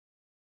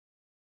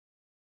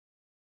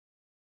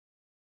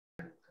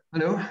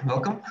Hello,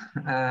 welcome.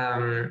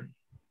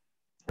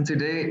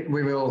 Today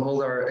we will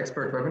hold our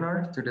expert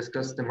webinar to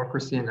discuss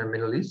democracy in the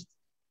Middle East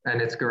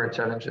and its current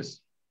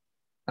challenges.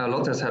 A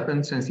lot has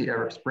happened since the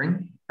Arab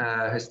Spring,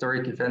 a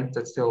historic event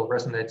that still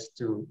resonates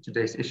to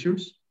today's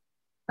issues.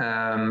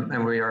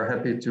 And we are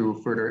happy to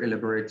further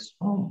elaborate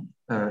on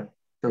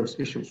those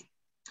issues.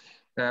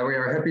 We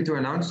are happy to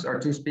announce our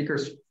two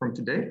speakers from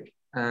today.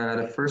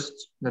 The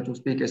first that will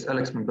speak is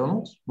Alex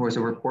Macdonald, who is a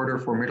reporter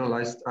for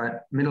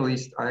Middle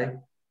East.Eye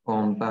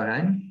on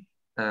Bahrain,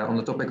 on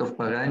the topic of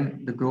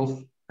Bahrain, the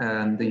Gulf,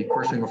 and the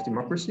crushing of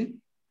democracy.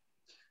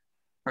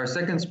 Our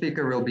second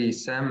speaker will be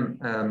Sam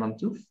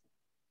Mantoufe,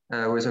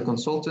 who is a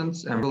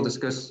consultant and will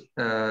discuss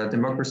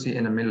democracy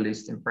in the Middle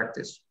East in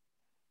practice.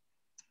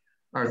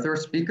 Our third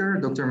speaker,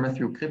 Dr.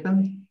 Matthew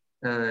Crippen,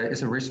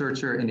 is a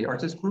researcher in the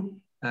artist group,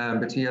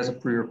 but he has a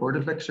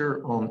pre-recorded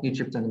lecture on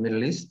Egypt and the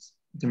Middle East,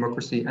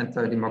 democracy,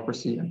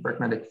 anti-democracy, and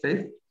pragmatic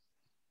faith,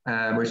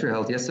 which we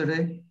held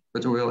yesterday.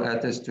 But we will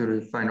add this to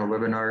the final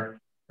webinar,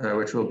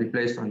 which will be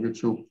placed on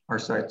YouTube, our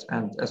site,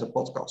 and as a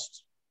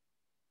podcast.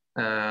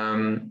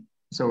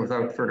 So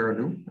without further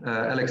ado,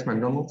 Alex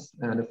Macdonald,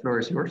 the floor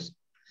is yours.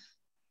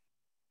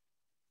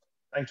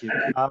 Thank you.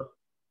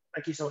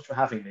 Thank you so much for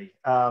having me.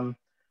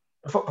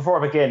 Before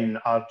I begin,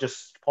 I'll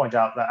just point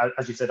out that,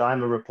 as you said,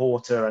 I'm a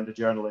reporter and a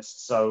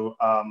journalist. So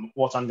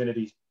what I'm going to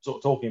be sort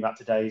of talking about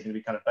today is going to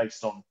be kind of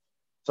based on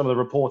some of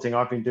the reporting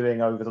I've been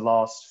doing over the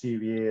last few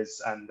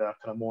years and kind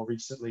of more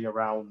recently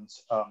around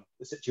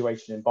the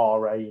situation in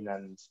Bahrain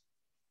and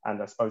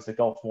I suppose the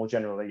Gulf more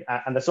generally.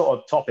 And the sort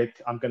of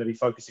topic I'm going to be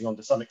focusing on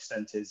to some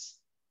extent is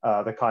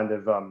the kind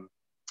of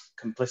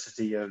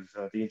complicity of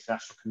the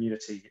international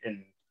community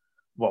in,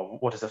 well,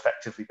 what has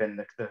effectively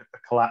been the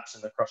collapse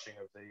and the crushing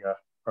of the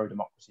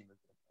pro-democracy movement.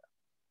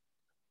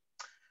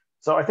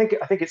 So I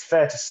think it's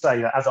fair to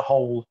say that as a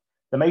whole,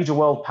 the major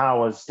world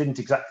powers didn't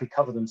exactly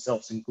cover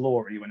themselves in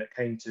glory when it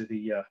came to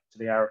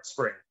the Arab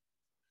Spring.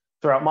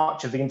 Throughout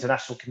much of the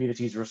international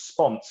community's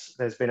response,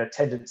 there's been a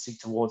tendency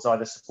towards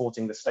either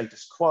supporting the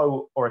status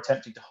quo or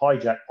attempting to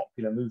hijack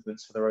popular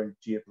movements for their own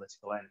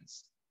geopolitical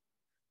ends.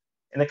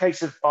 In the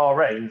case of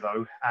Bahrain,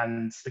 though,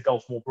 and the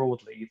Gulf more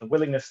broadly, the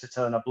willingness to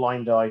turn a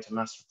blind eye to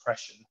mass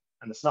repression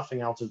and the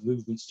snuffing out of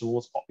movements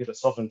towards popular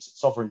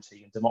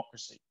sovereignty and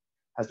democracy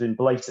has been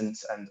blatant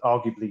and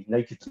arguably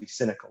nakedly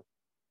cynical.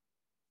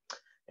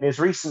 In his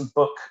recent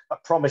book, A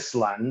Promised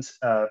Land,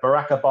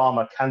 Barack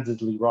Obama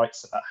candidly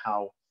writes about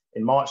how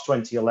in March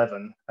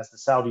 2011, as the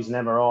Saudis and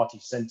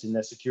Emiratis sent in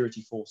their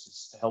security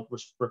forces to help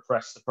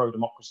repress the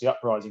pro-democracy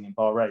uprising in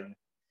Bahrain,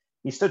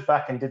 he stood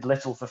back and did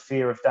little for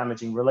fear of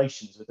damaging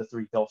relations with the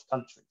three Gulf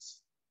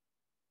countries.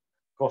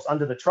 Of course,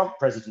 under the Trump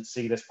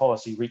presidency, this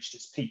policy reached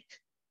its peak.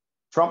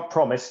 Trump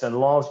promised and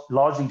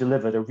largely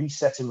delivered a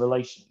reset in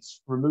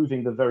relations,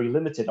 removing the very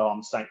limited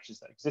arms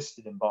sanctions that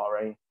existed in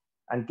Bahrain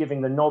and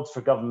giving the nod for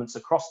governments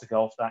across the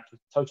Gulf to act with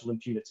total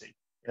impunity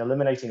in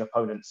eliminating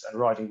opponents and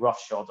riding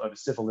roughshod over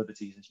civil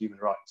liberties and human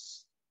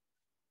rights.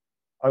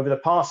 Over the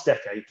past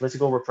decade,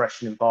 political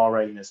repression in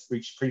Bahrain has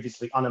reached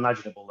previously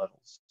unimaginable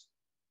levels.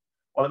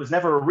 While it was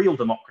never a real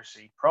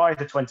democracy, prior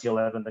to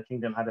 2011, the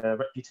kingdom had a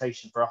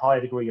reputation for a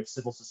higher degree of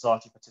civil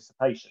society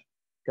participation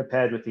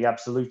compared with the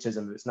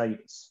absolutism of its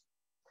neighbours,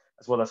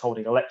 as well as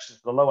holding elections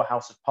for the lower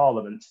house of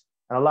parliament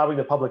and allowing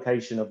the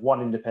publication of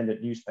one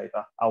independent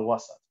newspaper,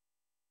 Al-Wasat.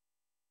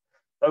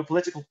 Though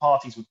political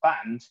parties were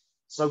banned,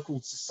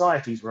 so-called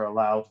societies were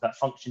allowed that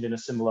functioned in a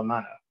similar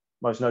manner,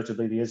 most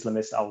notably the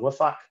Islamist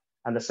Al-Wafaq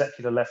and the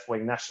secular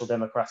left-wing National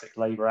Democratic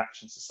Labour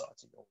Action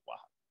Society, or WAHA.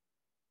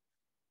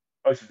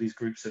 Both of these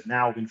groups have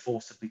now been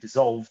forcibly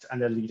dissolved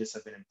and their leaders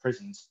have been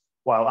imprisoned,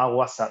 while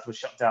Al-Wasat was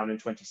shut down in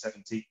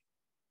 2017.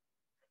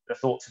 There are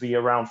thought to be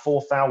around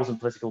 4,000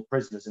 political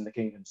prisoners in the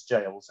kingdom's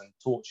jails and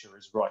torture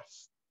is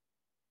rife.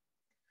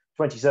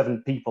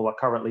 27 people are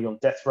currently on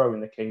death row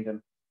in the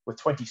kingdom, with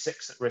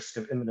 26 at risk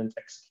of imminent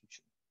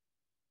execution.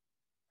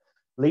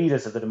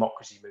 Leaders of the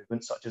democracy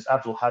movement, such as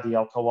Abdul Hadi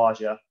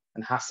al-Khawaja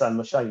and Hassan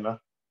Mushaima,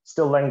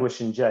 still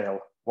languish in jail,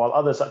 while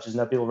others such as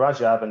Nabil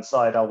Rajab and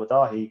Syed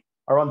al-Wadahi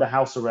are under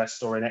house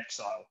arrest or in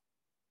exile.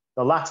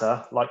 The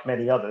latter, like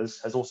many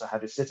others, has also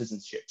had his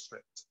citizenship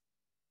stripped.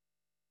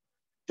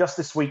 Just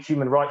this week,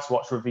 Human Rights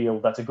Watch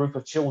revealed that a group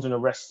of children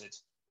arrested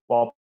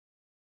while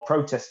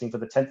protesting for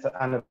the 10th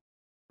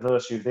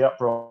anniversary of the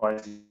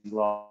uprising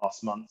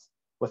last month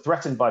were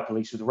threatened by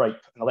police with rape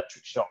and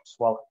electric shocks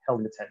while held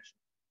in detention.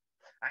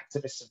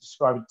 Activists have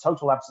described a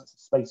total absence of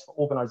space for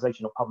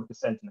organisation or public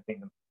dissent in the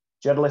kingdom.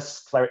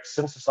 Journalists, clerics,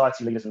 civil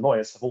society leaders and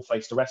lawyers have all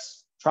faced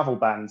arrests, travel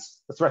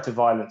bans, the threat of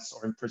violence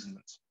or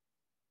imprisonment.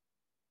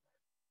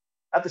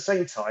 At the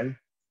same time,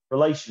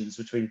 relations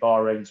between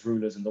Bahrain's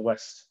rulers and the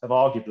West have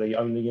arguably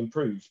only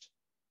improved.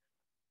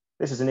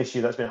 This is an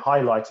issue that's been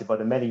highlighted by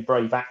the many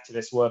brave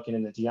activists working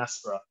in the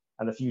diaspora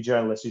and the few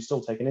journalists who still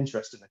take an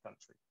interest in the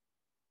country.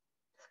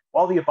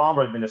 While the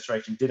Obama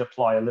administration did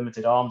apply a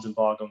limited arms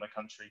embargo on the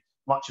country,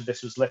 much of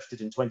this was lifted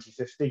in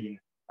 2015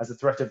 as the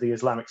threat of the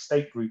Islamic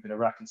State group in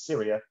Iraq and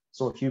Syria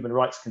saw human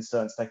rights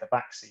concerns take a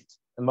backseat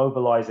and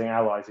mobilizing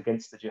allies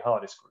against the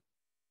jihadist group.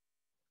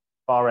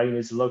 Bahrain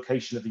is the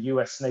location of the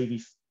US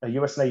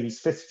Navy's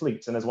Fifth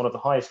Fleet and has one of the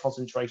highest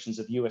concentrations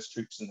of US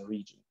troops in the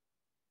region.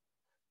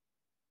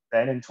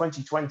 Then in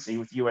 2020,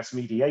 with US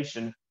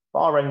mediation,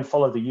 Bahrain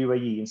followed the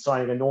UAE in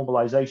signing a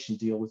normalization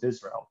deal with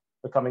Israel,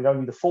 becoming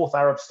only the fourth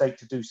Arab state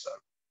to do so.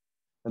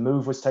 The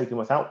move was taken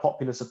without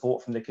popular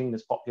support from the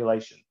kingdom's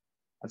population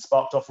and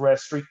sparked off rare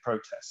street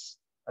protests,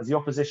 as the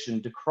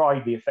opposition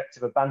decried the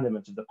effective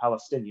abandonment of the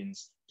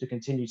Palestinians to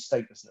continued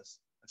statelessness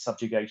and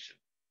subjugation.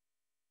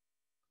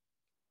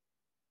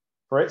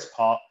 For its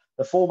part,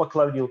 the former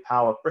colonial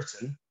power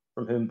Britain,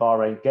 from whom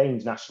Bahrain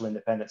gained national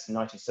independence in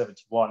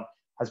 1971,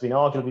 has been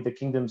arguably the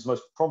kingdom's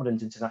most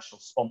prominent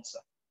international sponsor.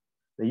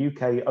 The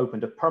UK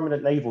opened a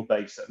permanent naval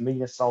base at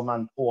Mina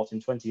Salman port in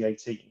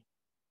 2018,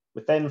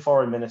 with then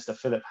Foreign Minister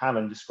Philip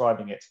Hammond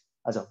describing it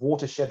as a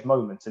watershed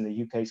moment in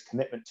the UK's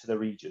commitment to the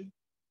region.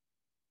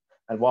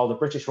 And while the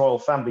British royal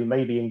family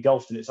may be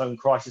engulfed in its own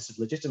crisis of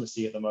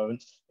legitimacy at the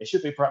moment, it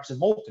should be perhaps of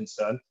more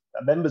concern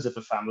that members of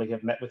the family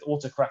have met with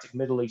autocratic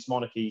Middle East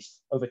monarchies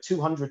over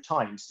 200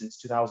 times since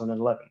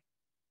 2011.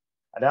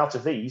 And out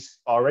of these,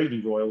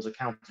 Bahraini royals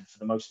accounted for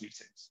the most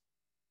meetings.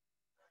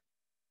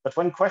 But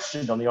when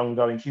questioned on the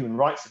ongoing human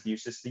rights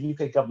abuses, the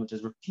UK government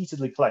has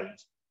repeatedly claimed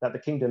that the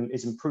kingdom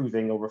is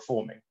improving or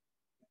reforming.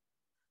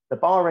 The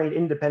Bahrain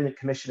Independent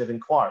Commission of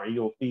Inquiry,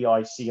 or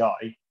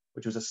BICI,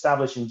 which was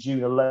established in June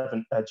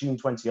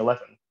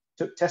 2011,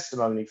 took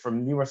testimony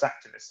from numerous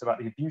activists about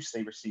the abuse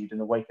they received in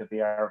the wake of the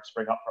Arab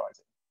Spring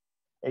uprising.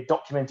 It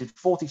documented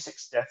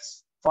 46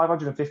 deaths,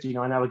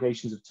 559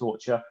 allegations of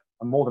torture,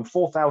 and more than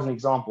 4,000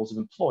 examples of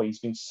employees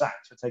being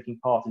sacked for taking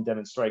part in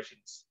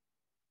demonstrations.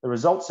 The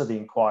results of the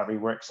inquiry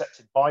were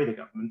accepted by the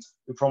government,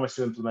 who promised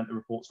to implement the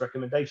report's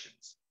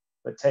recommendations.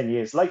 But 10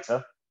 years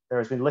later, there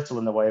has been little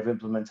in the way of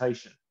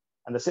implementation,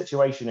 and the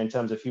situation in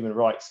terms of human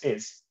rights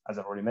is, as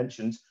I've already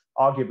mentioned,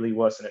 arguably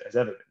worse than it has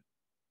ever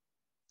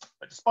been.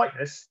 But despite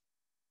this,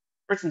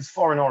 British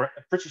Foreign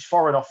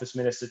Office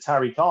Minister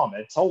Tariq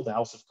Ahmed told the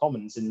House of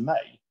Commons in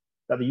May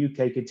that the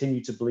UK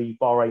continued to believe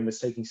Bahrain was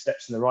taking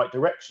steps in the right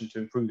direction to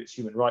improve its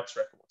human rights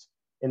record,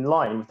 in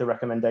line with the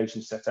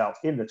recommendations set out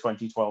in the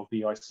 2012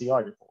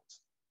 BICI report.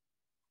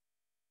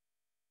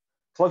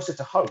 Closer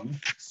to home,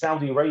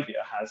 Saudi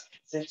Arabia has,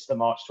 since the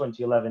March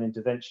 2011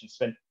 intervention,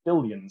 spent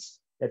billions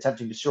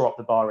attempting to shore up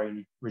the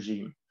Bahraini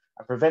regime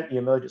and prevent the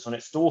emergence on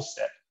its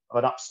doorstep of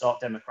an upstart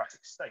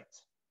democratic state.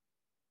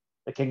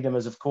 The kingdom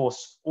has, of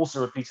course,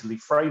 also repeatedly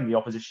framed the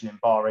opposition in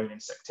Bahrain in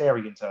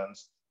sectarian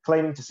terms,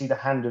 claiming to see the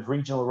hand of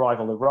regional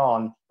rival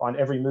Iran behind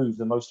every move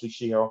the mostly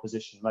Shia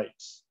opposition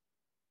makes.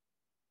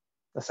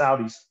 The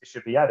Saudis, it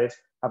should be added,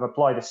 have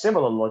applied a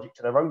similar logic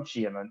to their own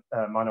Shia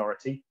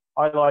minority,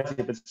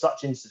 highlighted with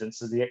such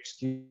incidents as the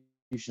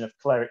execution of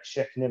cleric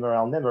Sheikh Nimr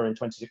al-Nimr in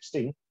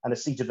 2016 and the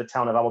siege of the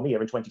town of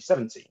Al-Amir in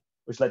 2017,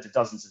 which led to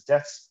dozens of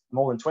deaths,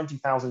 more than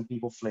 20,000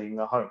 people fleeing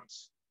their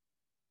homes.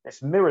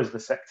 This mirrors the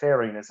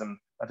sectarianism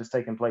that has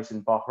taken place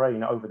in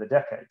Bahrain over the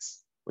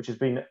decades, which has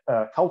been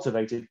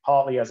cultivated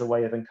partly as a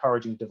way of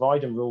encouraging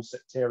divide and rule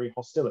sectarian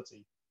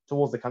hostility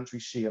towards the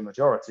country's Shia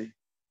majority,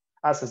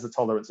 as has the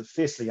tolerance of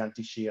fiercely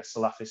anti-Shia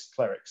Salafist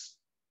clerics.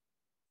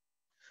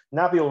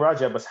 Nabil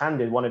Rajab was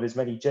handed one of his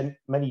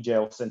many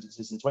jail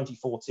sentences in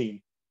 2014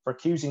 for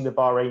accusing the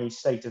Bahraini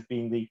state of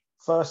being the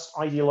first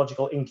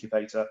ideological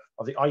incubator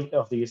of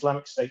the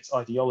Islamic State's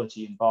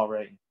ideology in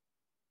Bahrain.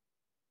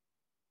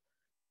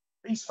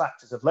 These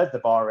factors have led the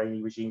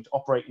Bahraini regime to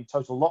operate in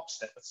total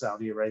lockstep with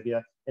Saudi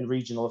Arabia in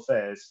regional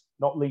affairs,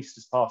 not least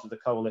as part of the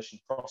coalition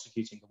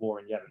prosecuting the war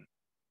in Yemen.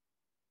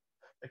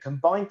 The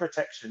combined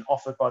protection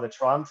offered by the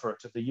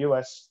triumvirate of the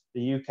US,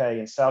 the UK,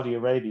 and Saudi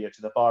Arabia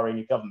to the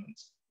Bahraini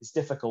government is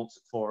difficult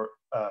for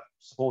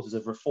supporters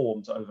of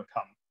reform to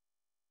overcome.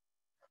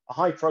 A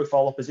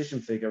high-profile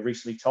opposition figure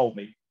recently told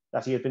me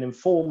that he had been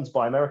informed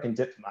by American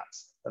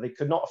diplomats that they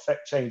could not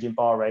effect change in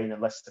Bahrain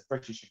unless the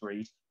British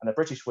agreed, and the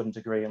British wouldn't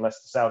agree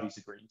unless the Saudis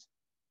agreed.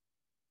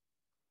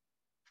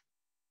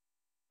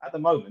 At the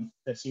moment,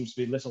 there seems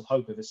to be little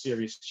hope of a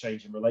serious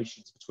change in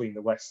relations between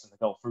the West and the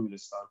Gulf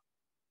rulers, though.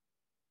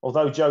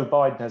 Although Joe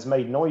Biden has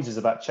made noises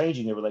about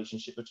changing the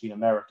relationship between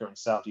America and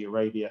Saudi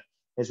Arabia,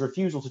 his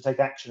refusal to take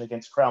action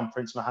against Crown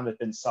Prince Mohammed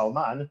bin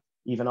Salman,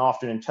 even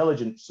after an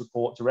intelligence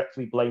report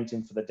directly blamed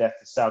him for the death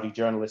of Saudi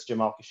journalist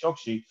Jamal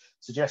Khashoggi,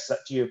 suggests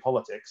that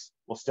geopolitics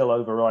will still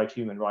override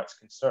human rights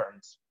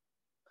concerns.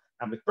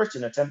 And with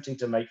Britain attempting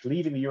to make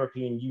leaving the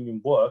European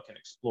Union work and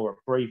explore a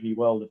brave new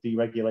world of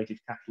deregulated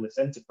capitalist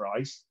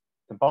enterprise,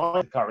 combined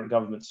with the current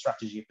government's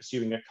strategy of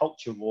pursuing a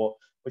culture war,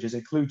 which has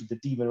included the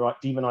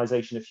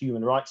demonization of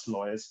human rights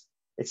lawyers,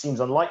 it seems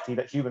unlikely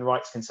that human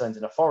rights concerns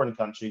in a foreign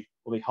country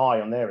will be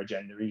high on their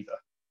agenda either.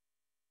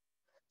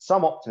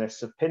 Some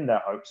optimists have pinned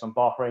their hopes on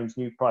Bahrain's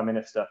new Prime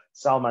Minister,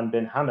 Salman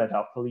bin Hamad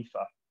Al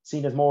Khalifa,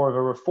 seen as more of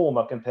a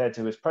reformer compared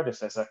to his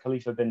predecessor,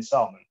 Khalifa bin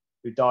Salman,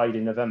 who died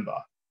in November.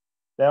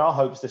 There are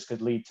hopes this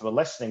could lead to a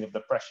lessening of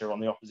the pressure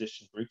on the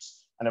opposition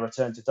groups and a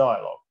return to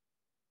dialogue.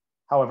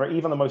 However,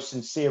 even the most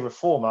sincere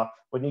reformer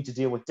would need to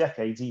deal with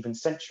decades, even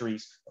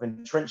centuries, of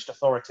entrenched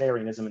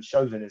authoritarianism and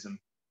chauvinism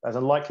that is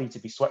unlikely to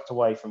be swept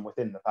away from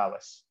within the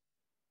palace.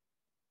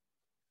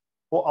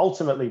 What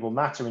ultimately will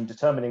matter in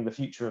determining the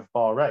future of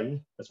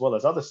Bahrain, as well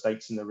as other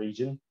states in the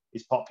region,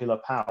 is popular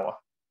power.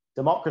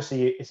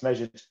 Democracy is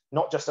measured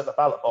not just at the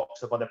ballot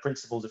box or by the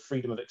principles of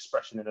freedom of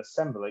expression and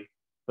assembly,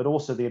 but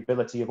also the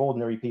ability of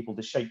ordinary people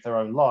to shape their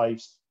own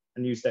lives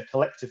and use their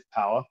collective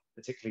power,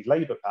 particularly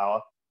labour power,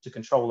 to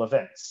control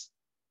events.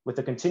 With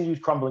the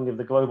continued crumbling of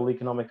the global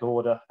economic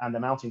order and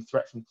the mounting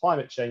threat from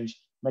climate change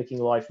making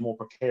life more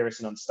precarious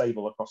and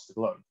unstable across the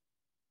globe.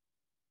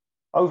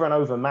 Over and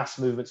over, mass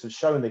movements have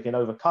shown they can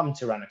overcome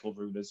tyrannical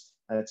rulers,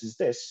 and it is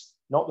this,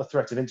 not the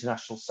threat of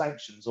international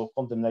sanctions or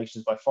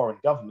condemnations by foreign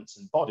governments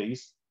and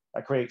bodies,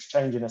 that creates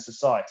change in a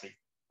society.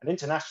 And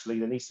internationally,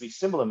 there needs to be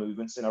similar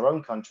movements in our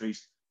own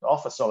countries to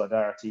offer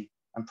solidarity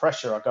and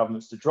pressure our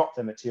governments to drop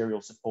their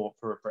material support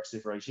for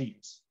repressive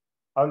regimes.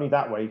 Only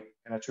that way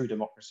can a true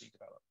democracy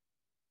develop.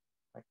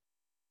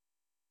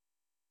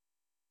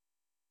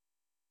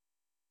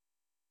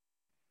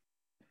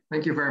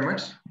 Thank you very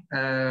much.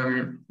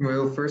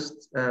 We'll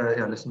first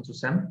listen to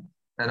Sam,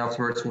 and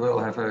afterwards we'll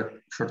have a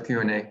short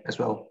Q&A as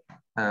well.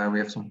 We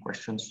have some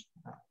questions.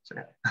 So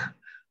yeah.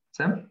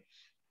 Sam?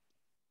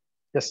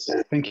 Yes,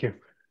 thank you.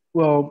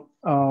 Well,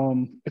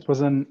 it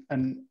was an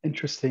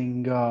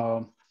interesting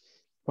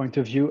point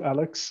of view,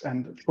 Alex.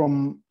 And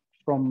from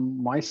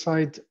my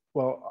side,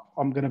 well,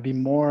 I'm going to be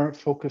more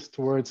focused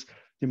towards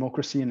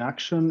democracy in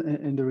action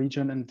in the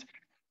region, and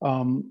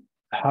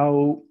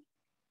how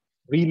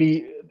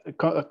really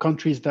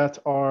countries that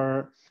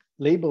are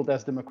labeled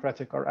as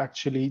democratic are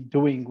actually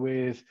doing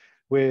with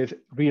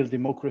real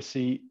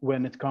democracy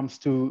when it comes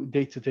to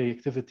day-to-day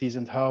activities,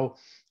 and how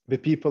the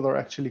people are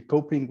actually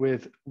coping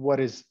with what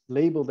is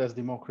labeled as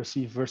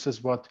democracy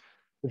versus what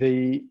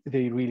they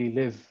really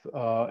live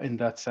in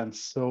that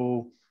sense.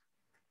 So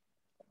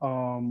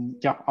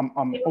yeah,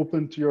 I'm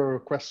open to your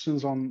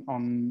questions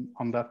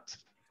on that.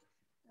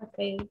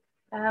 Okay.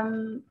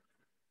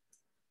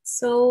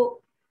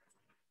 So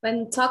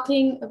when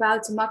talking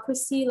about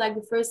democracy, like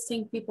the first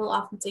thing people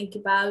often think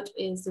about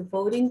is the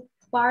voting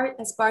part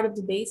as part of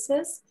the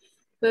basis.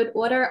 But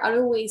what are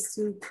other ways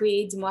to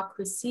create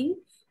democracy,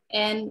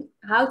 and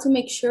how to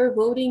make sure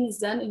voting is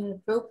done in an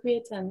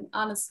appropriate and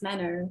honest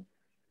manner?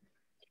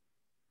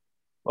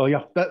 Well,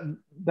 yeah,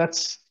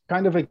 that's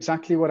kind of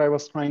exactly what I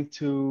was trying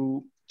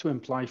to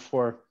imply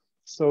for.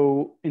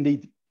 So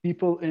indeed,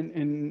 people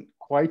in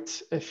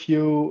quite a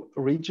few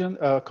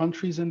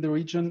countries in the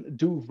region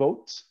do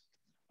vote.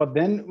 But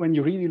then when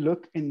you really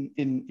look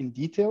in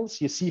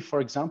details, you see, for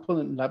example,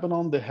 in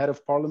Lebanon, the head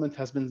of parliament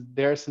has been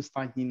there since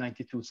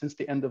 1992, since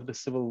the end of the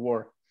civil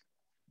war.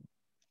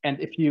 And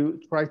if you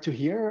try to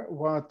hear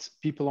what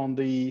people on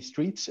the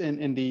streets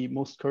in the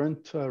most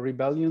current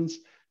rebellions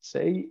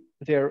say,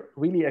 they're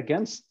really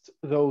against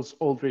those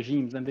old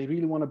regimes and they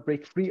really want to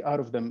break free out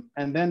of them.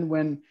 And then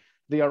when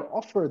they are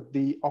offered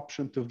the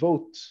option to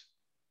vote,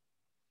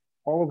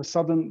 all of a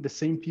sudden the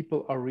same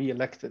people are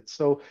re-elected.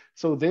 So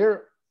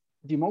their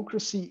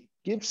democracy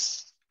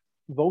gives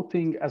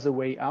voting as a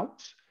way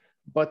out,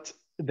 but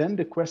then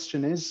the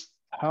question is,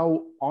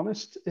 how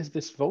honest is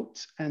this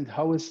vote, and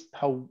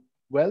how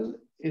well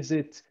is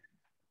it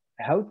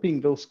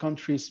helping those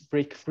countries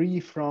break free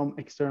from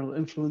external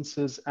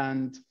influences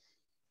and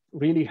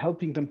really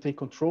helping them take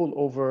control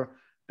over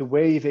the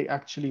way they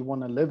actually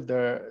want to live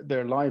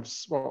their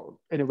lives? Well,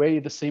 in a way,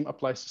 the same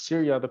applies to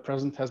Syria. The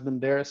president has been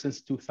there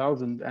since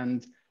 2000,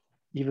 and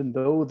even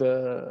though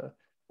the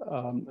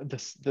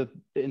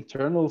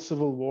internal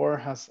civil war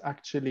has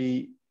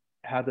actually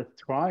had a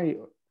try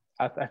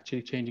at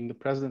actually changing the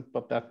president,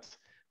 but that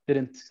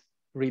didn't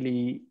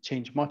really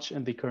change much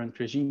in the current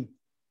regime.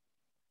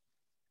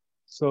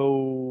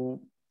 So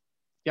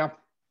yeah,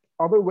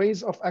 other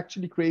ways of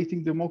actually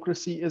creating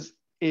democracy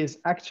is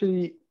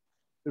actually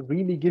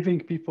really giving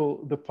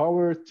people the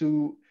power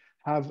to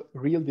have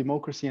real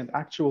democracy and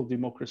actual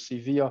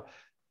democracy via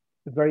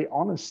very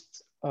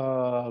honest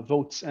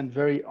votes and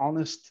very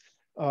honest,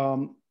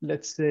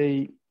 let's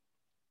say,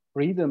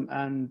 freedom,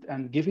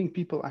 and giving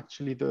people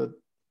actually the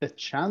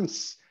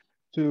chance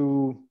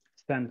to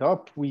stand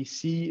up. We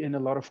see in a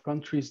lot of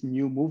countries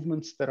new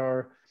movements that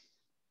are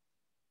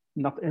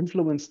not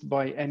influenced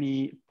by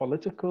any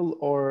political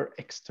or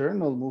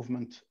external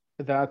movement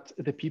that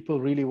the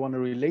people really want to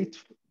relate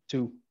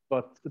to,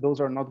 but those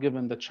are not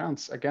given the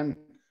chance. Again,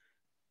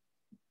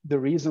 the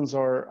reasons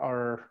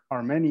are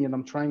many, and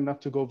I'm trying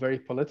not to go very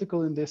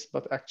political in this,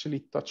 but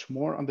actually touch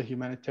more on the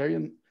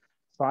humanitarian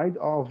side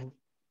of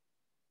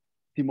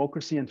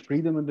democracy and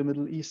freedom in the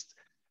Middle East.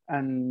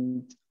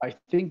 And I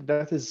think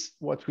that is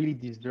what really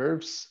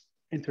deserves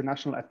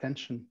international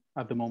attention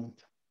at the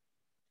moment.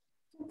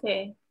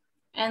 Okay.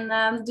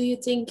 And do you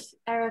think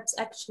Arabs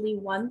actually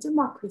want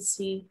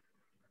democracy?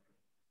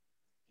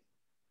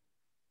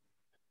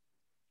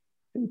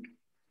 I think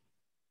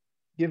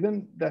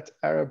given that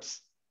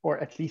Arabs, or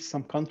at least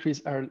some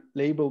countries, are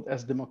labeled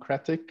as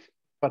democratic,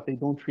 but they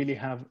don't really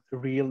have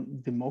real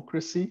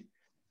democracy,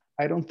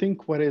 I don't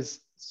think what is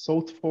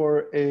sought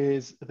for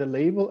is the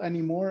label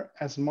anymore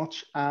as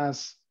much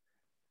as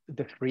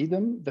the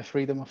freedom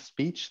of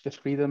speech, the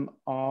freedom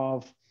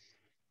of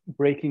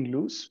breaking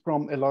loose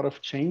from a lot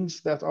of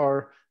chains that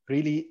are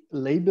really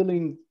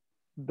labeling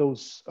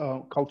those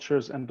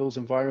cultures and those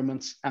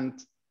environments,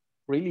 and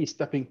really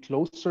stepping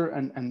closer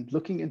and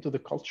looking into the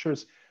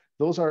cultures.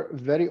 Those are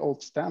very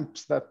old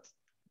stamps that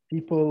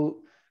people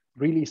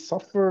really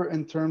suffer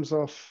in terms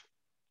of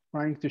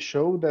trying to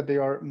show that they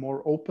are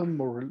more open,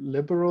 more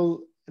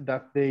liberal,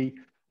 that they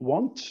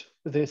want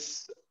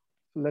this,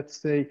 let's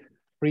say,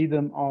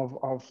 freedom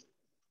of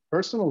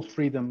personal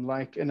freedom.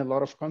 Like in a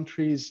lot of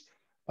countries,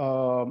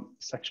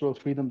 sexual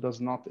freedom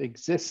does not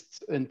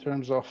exist in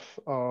terms of,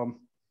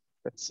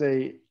 let's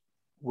say,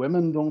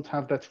 women don't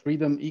have that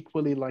freedom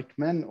equally like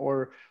men,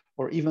 or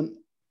even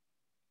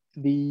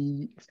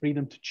the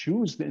freedom to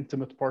choose the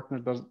intimate partner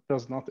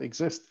does not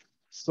exist.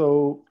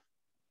 So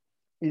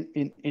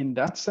in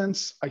that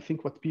sense, I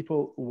think what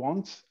people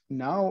want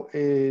now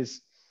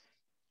is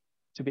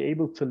to be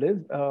able to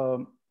live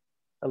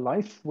a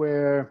life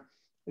where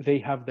they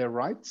have their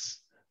rights.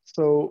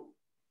 So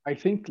I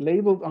think,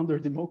 labeled under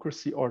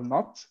democracy or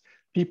not,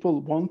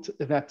 people want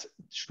that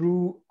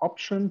true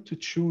option to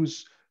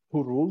choose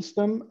who rules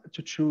them,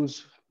 to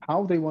choose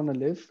how they want to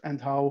live, and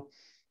how,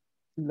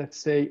 let's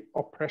say,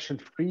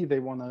 oppression-free they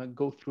want to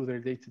go through their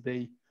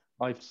day-to-day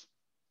lives.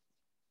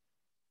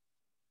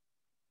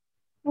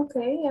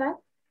 Okay, yeah.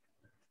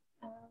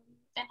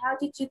 And how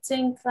did you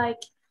think,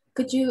 like,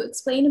 could you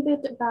explain a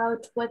bit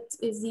about what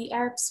is the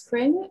Arab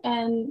Spring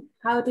and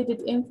how did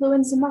it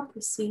influence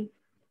democracy?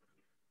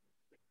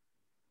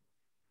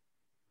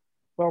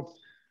 Well,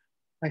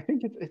 I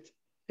think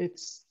it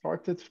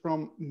started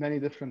from many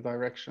different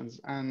directions.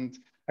 And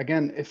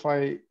again, if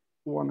I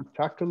want to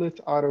tackle it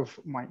out of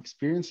my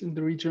experience in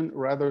the region,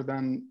 rather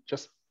than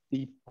just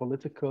the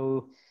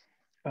political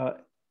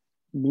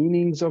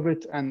meanings of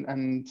it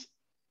and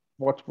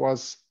what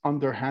was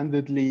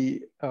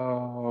underhandedly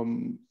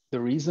the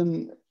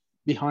reason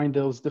behind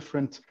those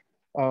different,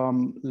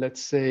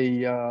 let's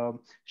say,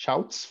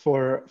 shouts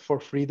for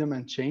freedom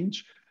and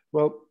change.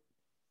 Well,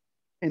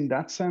 in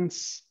that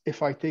sense,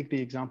 if I take the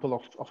example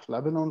of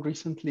Lebanon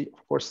recently,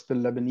 of course, the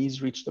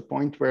Lebanese reached a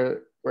point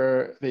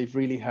where they've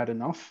really had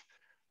enough,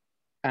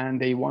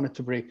 and they wanted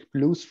to break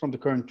loose from the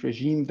current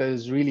regime that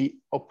is really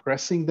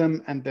oppressing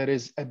them and that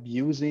is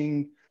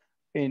abusing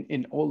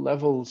in all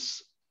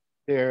levels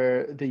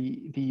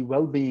the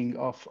well-being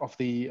of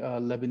the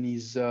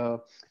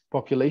Lebanese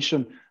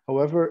population.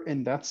 However,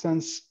 in that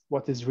sense,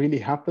 what is really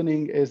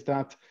happening is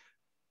that,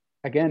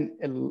 again,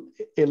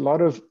 a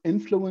lot of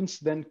influence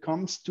then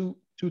comes to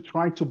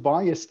try to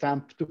buy a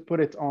stamp to put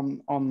it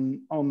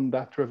on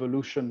that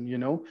revolution, you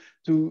know,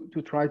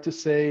 to try to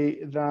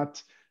say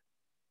that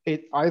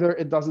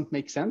it doesn't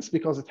make sense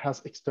because it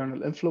has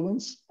external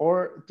influence,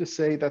 or to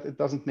say that it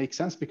doesn't make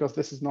sense because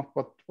this is not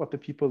what the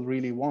people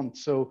really want.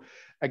 So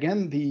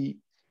again, the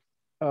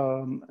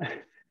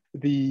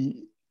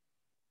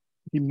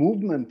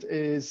movement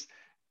is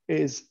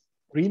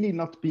really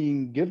not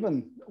being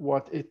given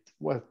what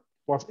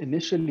was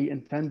initially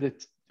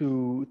intended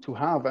to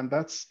have, and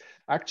that's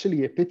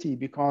actually a pity,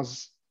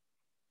 because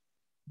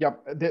yeah,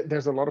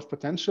 there's a lot of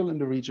potential in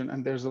the region,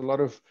 and there's a lot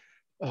of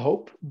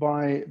hope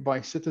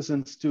by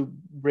citizens to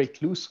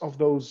break loose of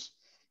those,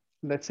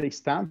 let's say,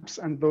 stamps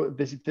and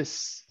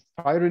this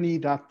tyranny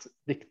that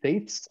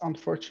dictates,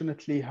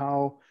 unfortunately,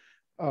 how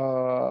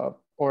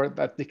or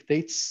that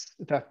dictates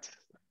that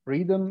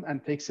freedom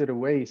and takes it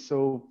away.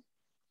 So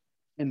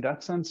in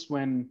that sense,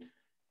 when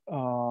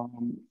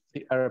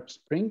the Arab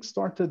Spring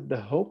started,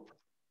 the hope,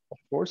 of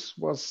course,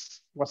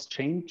 was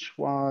change,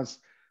 was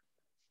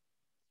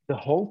the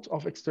halt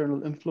of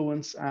external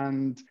influence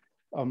and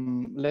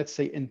let's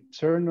say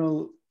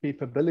internal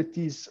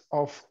capabilities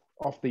of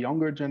the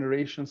younger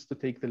generations to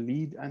take the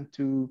lead and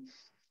to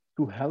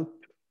help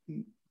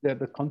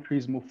the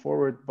countries move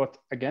forward. But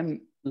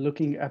again,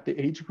 looking at the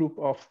age group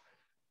of,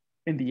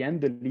 in the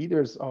end, the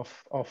leaders of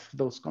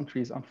those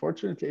countries,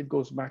 unfortunately, it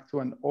goes back to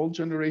an old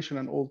generation,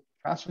 an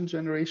old-fashioned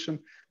generation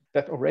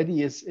that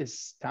already is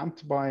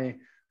stamped by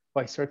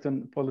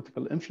certain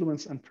political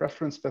influence and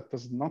preference that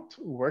does not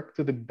work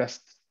to the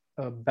best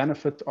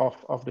benefit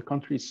of the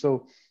country.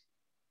 So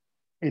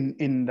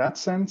in that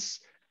sense,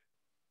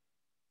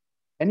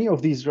 any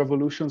of these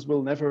revolutions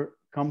will never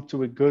come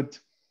to a good,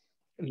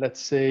 let's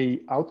say,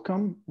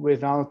 outcome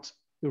without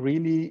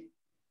really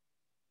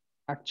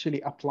actually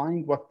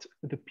applying what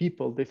the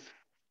people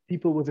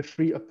with the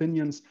free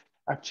opinions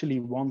actually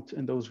want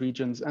in those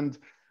regions. And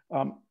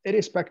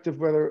irrespective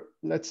whether,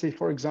 let's say,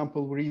 for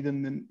example, we read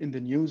in the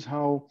news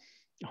how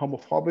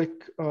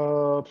homophobic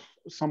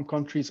some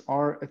countries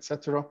are,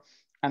 etc.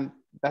 And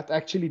that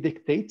actually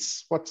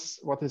dictates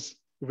what is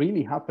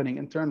really happening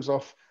in terms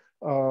of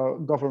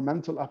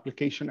governmental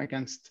application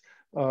against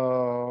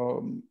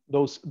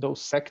those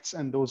sects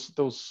and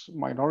those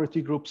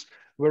minority groups.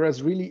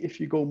 Whereas really, if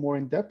you go more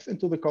in depth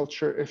into the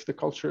culture, if the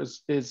culture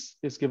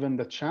is given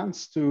the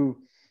chance to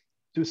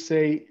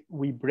say,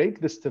 we break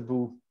this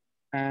taboo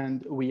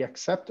and we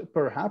accept,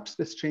 perhaps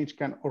this change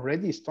can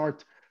already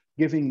start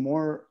giving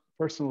more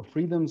personal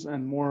freedoms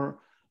and more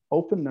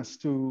openness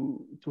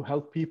to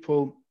help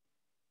people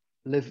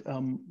live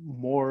a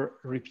more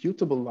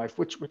reputable life,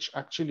 which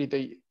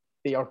actually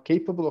they are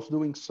capable of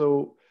doing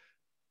so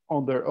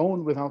on their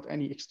own without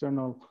any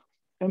external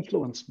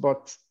influence.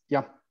 But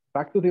yeah,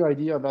 back to the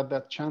idea that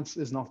that chance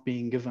is not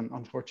being given,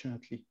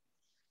 unfortunately.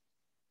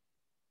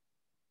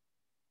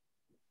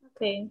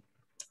 Okay.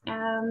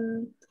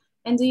 And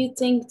do you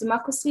think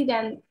democracy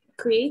then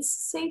creates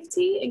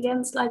safety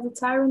against like the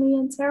tyranny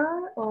and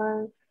terror,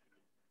 or?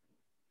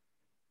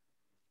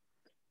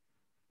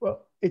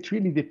 Well, it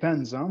really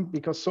depends,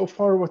 because so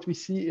far what we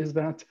see is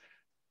that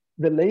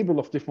the label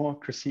of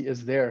democracy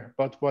is there,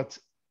 but what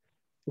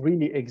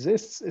really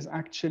exists is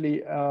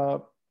actually a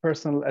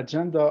personal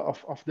agenda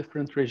of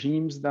different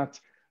regimes that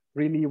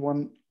really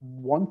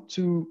want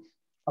to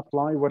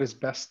apply what is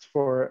best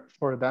for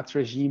that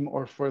regime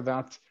or for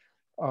that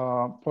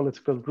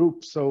political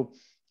group. So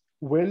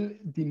will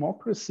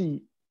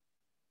democracy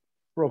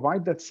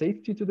provide that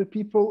safety to the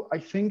people? I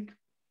think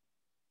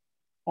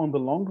on the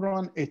long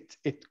run, it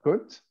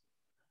could,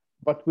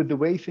 but with the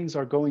way things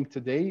are going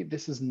today,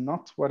 this is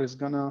not what is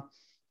gonna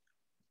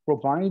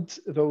provide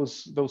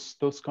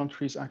those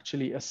countries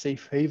actually a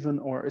safe haven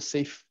or a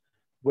safe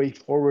way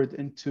forward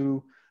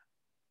into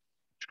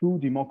true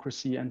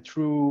democracy and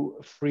true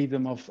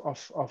freedom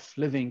of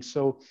living.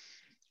 So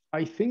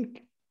I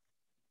think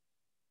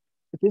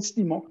this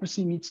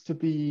democracy needs to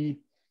be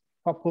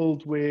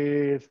coupled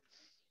with,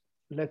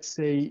 let's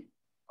say,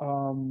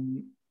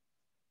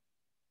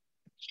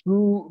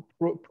 true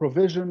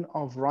provision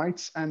of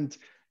rights and,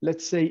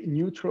 let's say,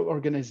 neutral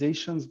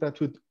organizations that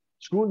would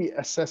truly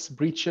assess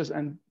breaches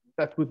and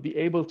that would be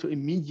able to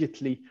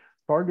immediately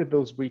target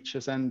those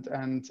breaches and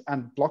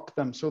block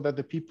them, so that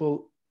the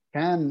people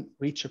can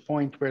reach a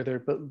point where they're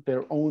built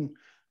their own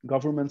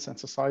governments and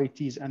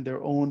societies and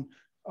their own,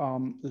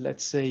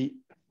 let's say,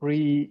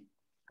 free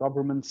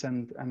governments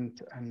and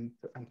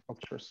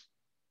cultures.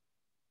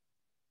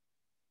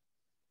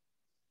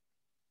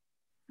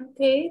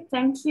 Okay,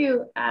 thank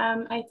you.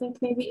 I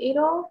think maybe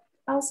Adol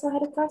also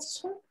had a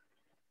question.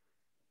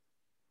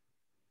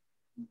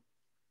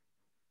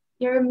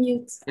 You're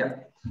mute.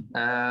 Yeah,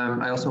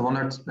 I also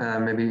wondered,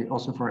 maybe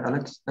also for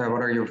Alex,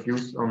 what are your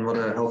views on what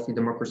a healthy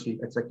democracy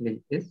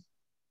exactly is?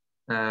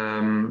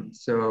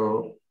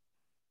 So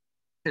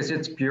is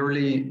it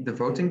purely the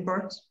voting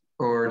part,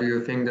 or do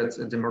you think that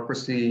a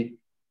democracy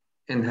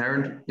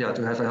inherent,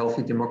 to have a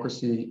healthy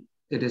democracy,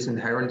 it is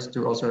inherent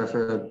to also have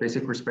a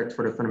basic respect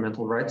for the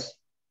fundamental rights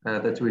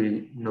that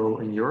we know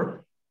in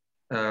Europe?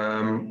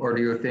 Or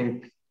do you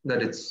think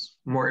that it's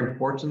more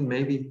important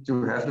maybe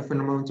to have the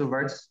fundamental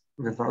rights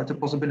without the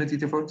possibility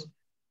to vote?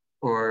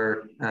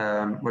 Or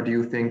what do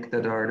you think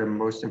that are the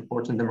most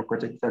important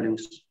democratic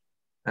values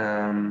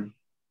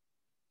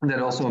that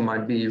also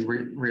might be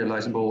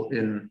realizable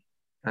in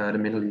the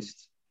Middle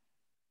East?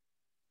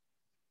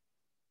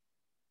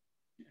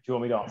 Do you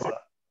want me to answer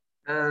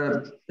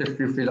that? If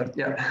you feel like,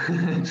 yeah.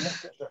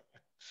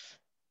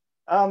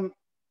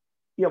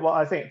 Yeah, well,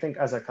 I think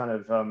as I kind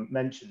of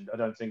mentioned, I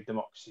don't think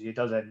democracy, it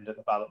does end at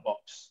the ballot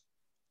box.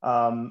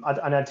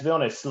 And to be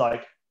honest,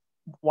 like,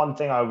 one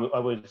thing I would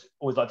always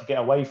like to get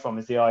away from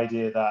is the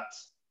idea that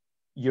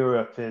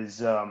Europe is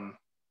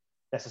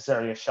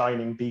necessarily a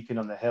shining beacon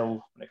on the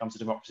hill when it comes to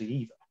democracy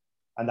either.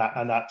 And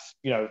that's,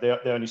 you know,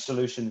 the only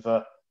solution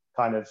for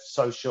kind of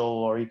social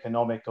or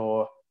economic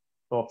or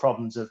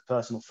problems of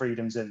personal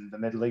freedoms in the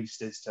Middle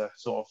East is to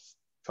sort of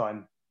try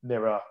and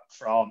mirror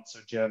France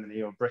or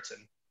Germany or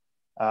Britain.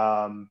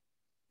 You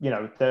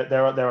know,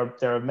 there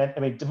are many, I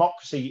mean,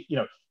 democracy, you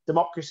know,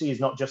 democracy is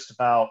not just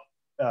about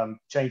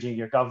changing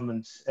your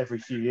government every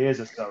few years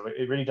or so.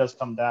 It really does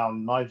come down,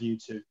 in my view,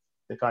 to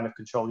the kind of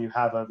control you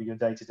have over your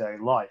day-to-day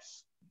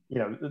life. You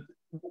know,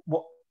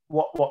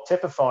 what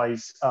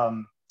typifies,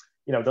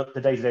 you know,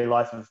 the day-to-day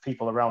life of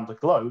people around the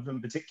globe,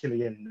 and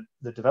particularly in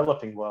the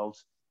developing world,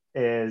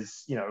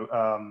 is,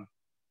 their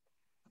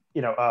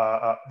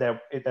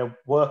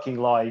working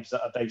lives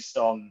that are based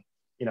on,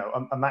 you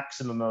know, a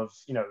maximum of,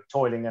 you know,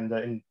 toiling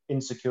under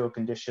insecure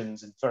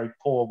conditions and very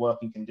poor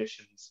working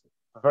conditions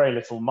for very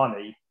little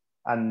money,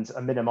 and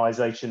a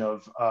minimization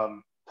of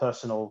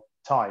personal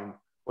time,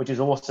 which is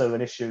also an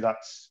issue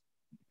that's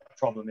a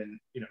problem in,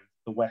 you know,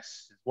 the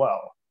West as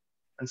well.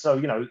 And so,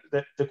 you know,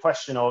 the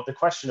question of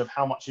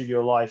how much of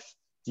your life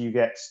do you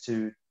get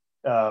to,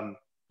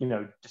 you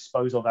know,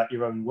 dispose of at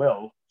your own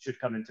will should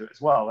come into it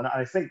as well. And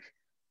I think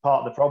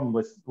part of the problem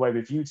with the way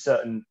we viewed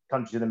certain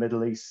countries in the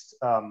Middle East,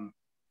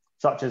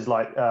 such as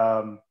like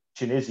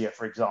Tunisia,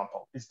 for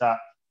example, is that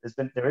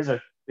there is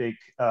a big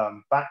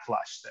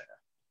backlash there.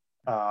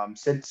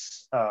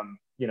 Since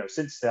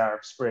the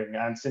Arab Spring,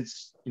 and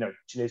since, you know,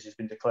 Tunisia has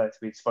been declared to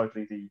be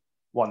supposedly the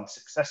one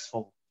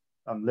successful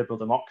liberal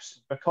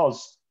democracy,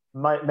 because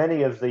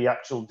many of the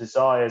actual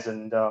desires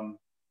and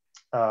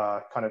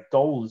kind of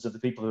goals of the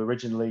people who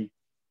originally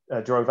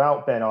drove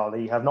out Ben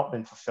Ali have not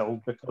been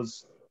fulfilled,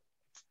 because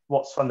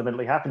what's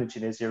fundamentally happened in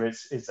Tunisia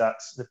is that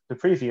the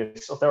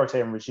previous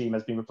authoritarian regime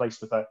has been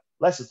replaced with a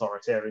less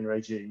authoritarian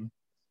regime,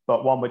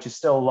 but one which is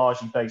still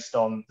largely based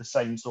on the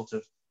same sort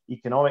of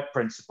economic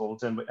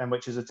principles, and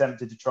which has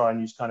attempted to try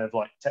and use kind of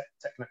like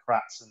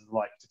technocrats and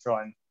like to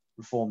try and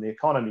reform the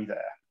economy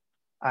there.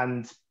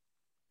 And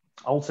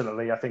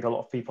ultimately, I think a lot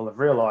of people have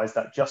realized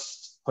that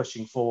just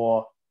pushing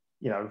for,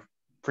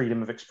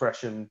 freedom of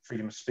expression,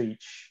 freedom of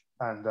speech,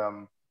 and,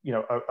 a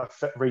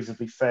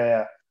reasonably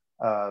fair,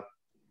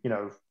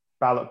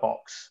 ballot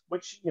box,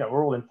 which,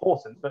 are all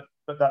important, but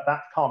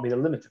that can't be the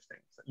limit of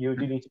things. You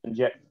do need to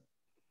inject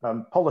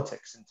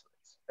politics into it.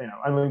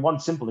 I mean, one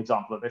simple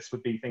example of this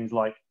would be things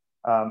like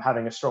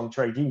having a strong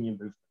trade union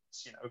movement,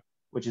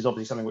 which is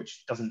obviously something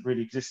which doesn't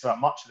really exist about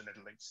much in the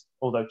Middle East.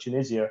 Although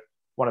Tunisia,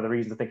 one of the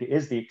reasons I think it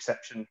is the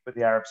exception with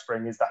the Arab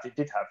Spring is that it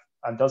did have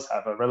and does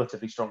have a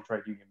relatively strong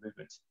trade union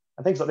movement.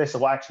 And things like this are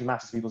what actually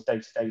matters to people's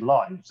day-to-day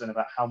lives and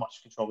about how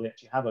much control they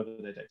actually have over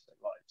their day-to-day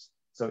lives.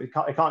 So it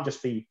can't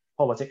just be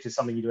politics is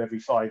something you do every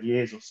 5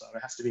 years or so.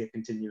 It has to be a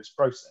continuous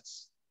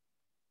process.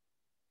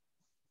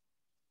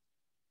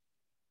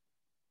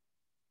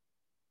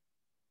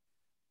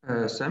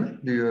 Sam,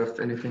 do you have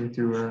anything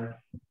to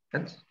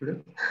add to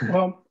that?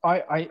 Well,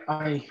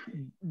 I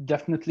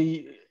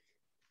definitely,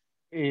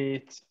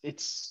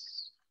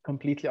 it's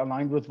completely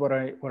aligned with what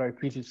I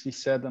previously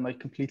said, and I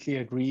completely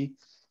agree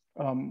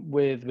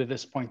with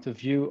this point of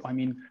view. I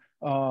mean,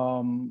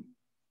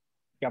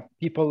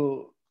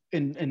 people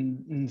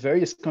in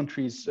various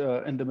countries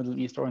in the Middle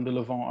East or in the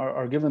Levant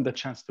are given the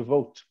chance to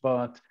vote,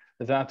 but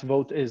that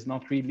vote is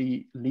not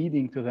really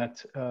leading to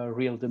that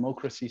real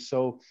democracy.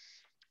 So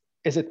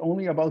is it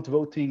only about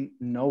voting?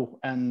 No.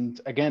 And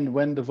again,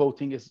 when the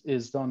voting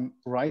is done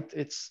right,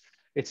 it's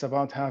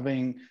about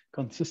having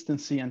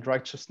consistency and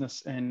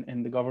righteousness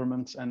in the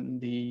governments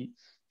and the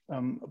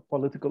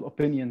political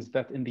opinions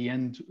that in the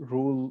end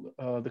rule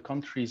the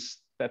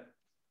countries, that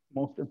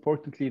most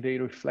importantly, they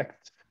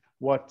reflect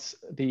what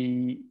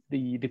the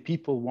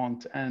people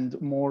want, and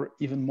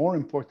even more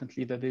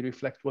importantly, that they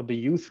reflect what the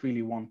youth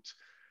really want,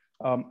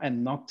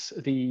 and not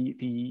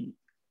the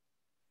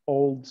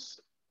old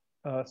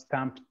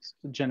stamped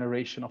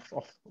generation of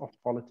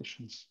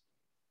politicians.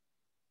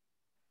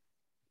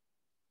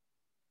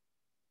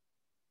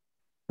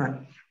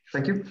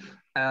 Thank you.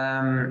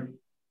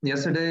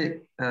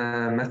 Yesterday,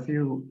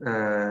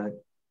 Dr.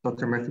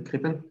 Matthew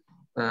Krippen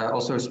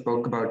also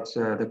spoke about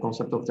the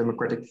concept of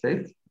democratic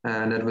faith,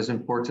 and it was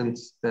important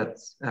that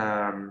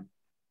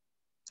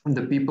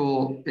the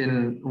people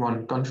in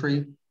one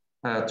country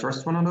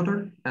trust one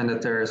another, and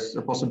that there's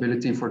a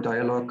possibility for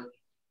dialogue,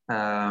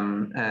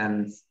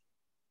 and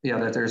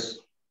that there's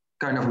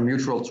kind of a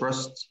mutual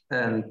trust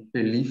and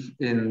belief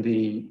in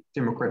the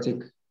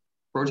democratic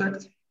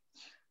project.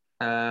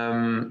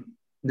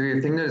 Do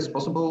you think that it's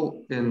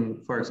possible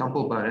in, for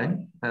example,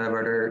 Bahrain,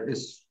 where there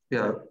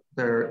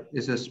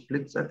is a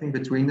split, I think,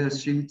 between the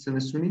Shiites and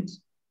the Sunnis?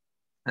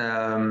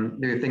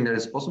 Do you think that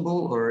is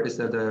possible, or is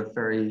that a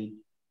very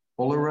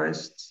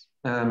polarized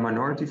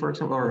minority, for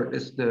example, or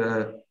is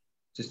the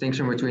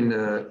distinction between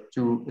the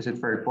two, is it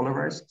very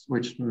polarized,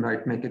 which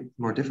might make it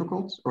more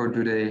difficult, or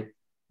do they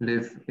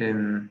live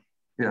in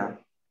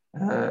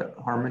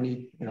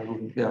harmony?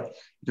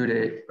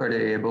 Are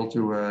they able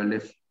to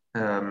live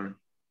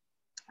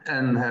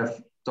and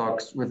have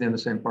talks within the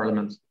same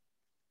parliament?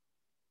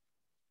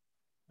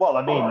 Well,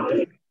 I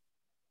mean,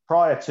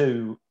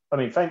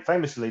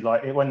 famously,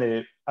 like when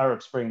the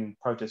Arab Spring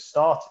protests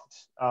started,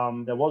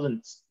 there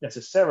wasn't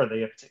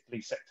necessarily a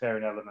particularly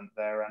sectarian element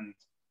there,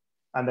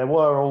 and there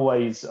were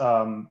always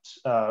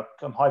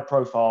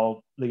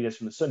high-profile leaders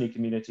from the Sunni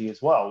community as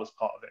well as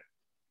part of it.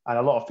 And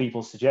a lot of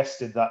people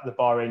suggested that the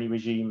Bahraini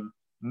regime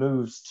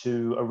moves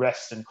to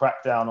arrest and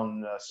crack down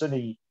on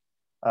Sunni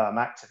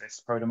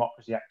activists,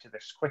 pro-democracy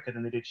activists, quicker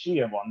than they did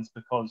Shia ones,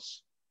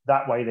 because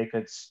that way they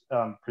could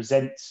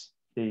present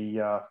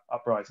the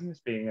uprising as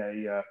being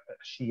a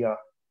Shia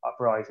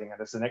uprising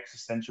and as an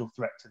existential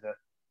threat to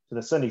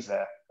the Sunnis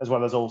there, as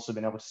well as also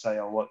being able to say,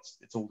 oh, well,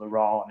 it's all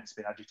Iran, it's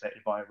been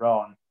agitated by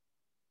Iran.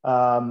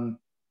 I mean,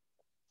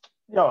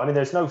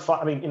 there's no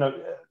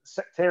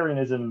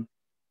sectarianism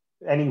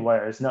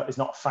anywhere is not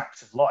a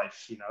fact of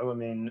life. I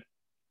mean,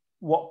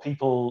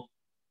 the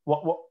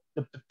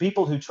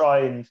people who try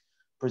and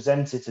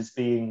present it as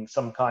being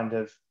some kind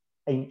of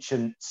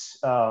ancient,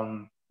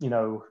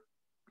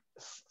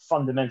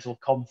 fundamental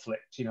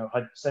conflict,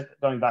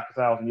 going back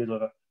 1,000 years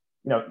or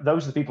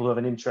those are the people who have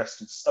an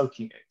interest in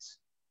stoking it,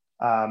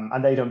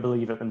 and they don't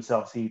believe it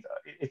themselves either.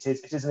 It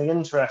is in the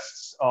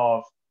interests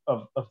of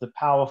the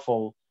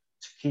powerful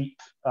to keep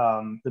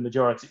the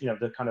majority,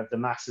 the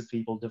mass of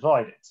people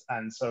divided.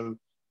 And so,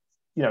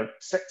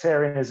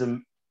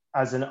 sectarianism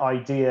as an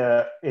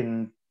idea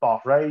in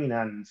Bahrain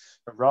and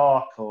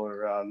Iraq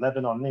or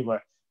Lebanon,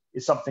 anywhere,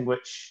 is something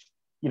which,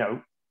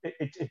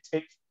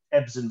 it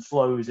ebbs and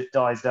flows, it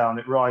dies down,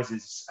 it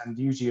rises, and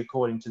usually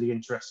according to the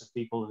interests of the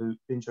people who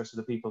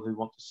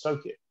want to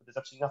stoke it. But there's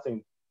actually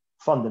nothing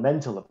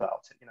fundamental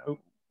about it.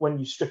 When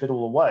you strip it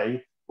all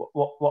away,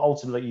 what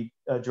ultimately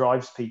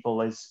drives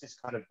people is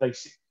kind of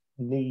basic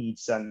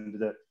needs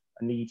and a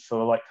need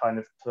for like kind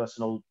of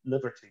personal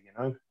liberty.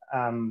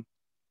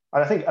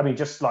 And I think, I mean,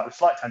 just like a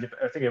slight tangent,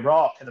 but I think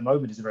Iraq at the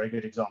moment is a very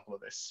good example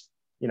of this.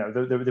 You know,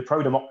 the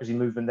pro-democracy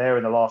movement there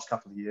in the last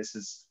couple of years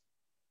has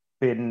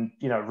been,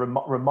 you know,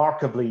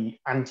 remarkably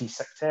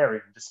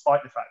anti-sectarian,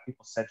 despite the fact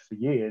people said for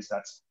years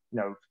that, you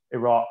know,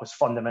 Iraq was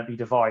fundamentally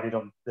divided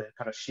on the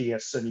kind of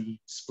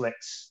Shia-Sunni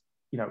splits,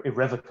 you know,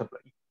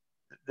 irrevocably.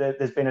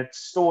 There's been a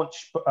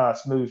staunch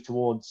move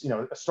towards, you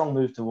know, a strong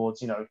move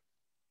towards, you know,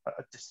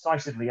 a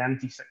decisively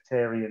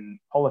anti-sectarian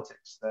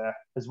politics there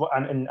as well,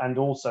 and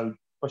also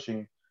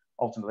pushing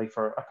ultimately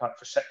for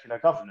secular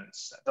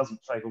governance that doesn't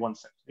favour one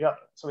sector or the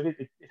other. So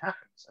it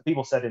happens. And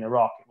people said in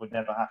Iraq it would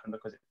never happen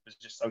because it was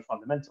just so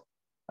fundamental.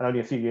 And only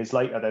a few years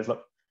later, there's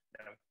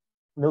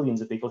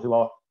millions of people who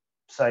are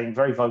saying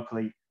very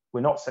vocally,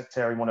 we're not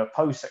sectarian, we want to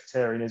oppose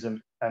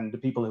sectarianism, and the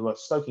people who are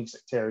stoking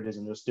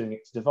sectarianism are just doing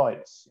it to divide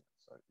us.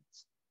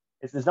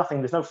 So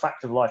there's no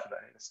fact of life about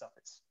any of this stuff.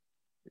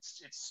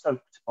 It's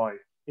stoked by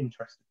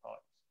interested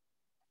parties.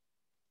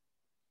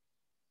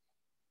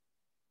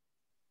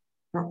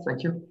 Oh,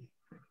 thank you.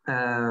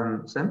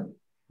 Sam,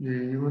 do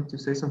you want to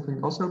say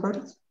something also about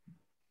it?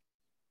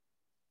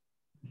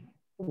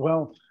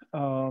 Well,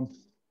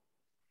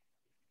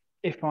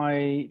 if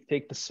I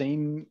take the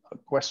same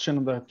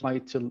question that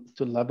applied to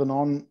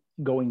Lebanon,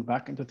 going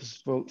back into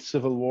the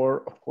civil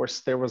war, of course,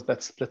 there was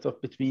that split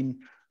up between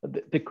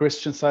the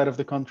Christian side of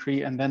the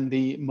country and then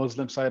the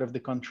Muslim side of the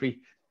country.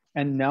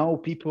 And now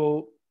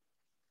people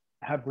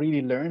have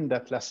really learned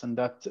that lesson,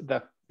 that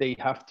they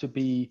have to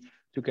be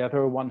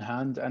together one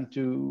hand and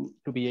to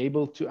be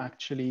able to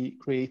actually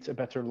create a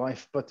better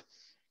life. But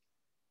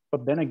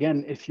then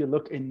again, if you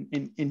look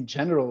in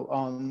general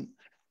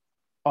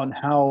on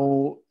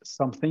how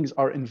some things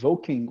are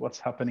invoking what's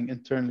happening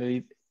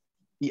internally,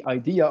 the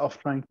idea of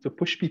trying to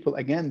push people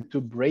again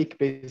to break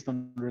based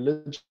on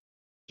religion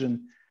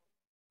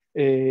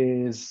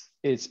is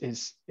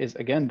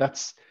again,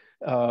 that's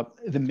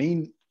the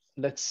main,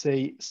 let's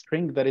say,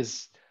 string that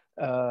is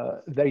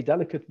very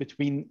delicate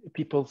between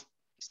people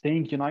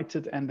staying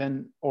united and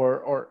then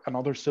or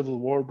another civil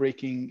war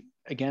breaking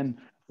again.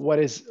 What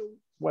is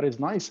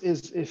nice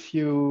is if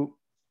you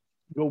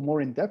go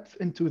more in depth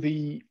into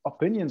the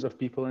opinions of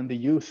people and the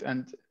youth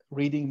and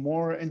reading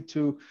more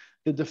into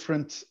the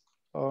different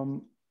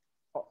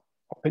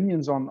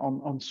opinions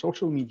on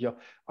social media.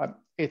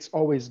 It's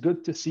always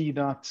good to see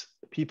that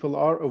people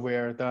are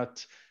aware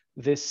that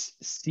this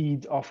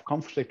seed of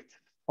conflict,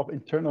 of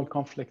internal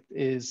conflict,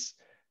 is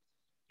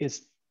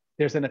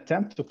there's an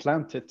attempt to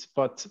plant it,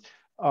 but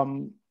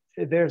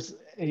there's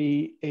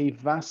a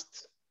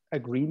vast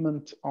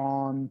agreement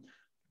on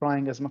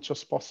trying as much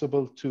as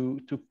possible to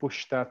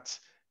push that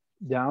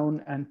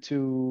down and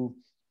to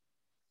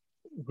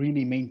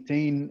really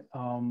maintain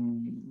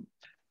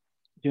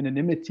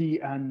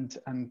unanimity and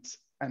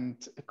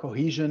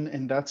cohesion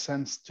in that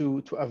sense,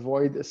 to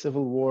avoid a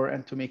civil war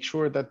and to make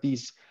sure that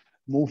these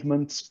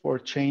movements for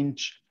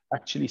change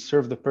actually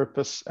serve the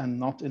purpose and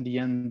not in the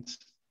end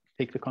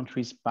take the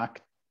countries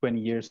back 20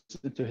 years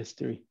into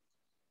history.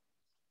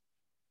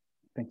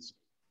 Thanks.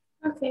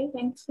 Okay,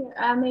 thank you.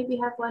 Maybe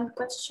have one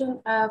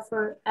question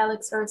for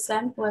Alex or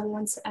Sam, whoever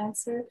wants to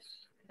answer.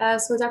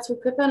 So Dr.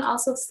 Crippen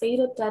also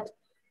stated that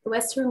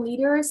Western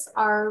leaders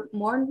are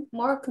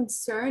more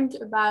concerned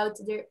about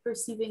their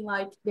perceiving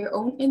like their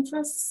own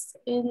interests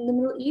in the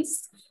Middle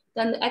East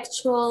than the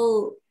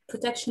actual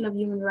protection of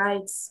human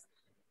rights.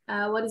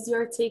 What is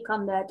your take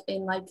on that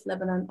in like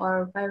Lebanon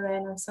or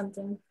Bahrain or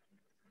something?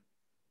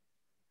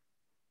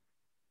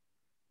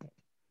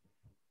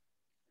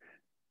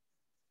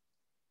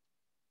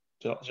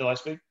 Shall I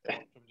speak?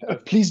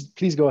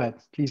 Please go ahead.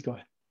 Please go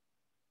ahead.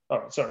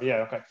 Oh, sorry.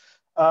 Yeah. Okay.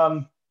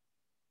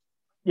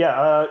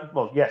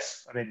 Well,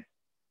 yes. I mean,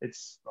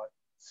 it's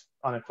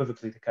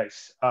unequivocally the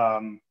case.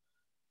 I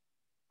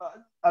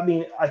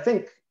mean, I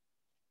think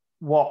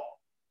what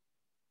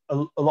a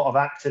lot of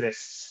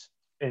activists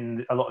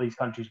in a lot of these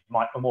countries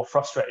are more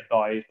frustrated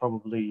by is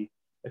probably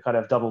the kind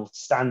of double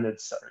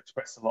standards that are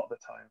expressed a lot of the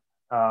time.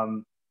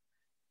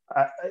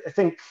 I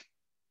think,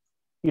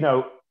 you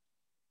know,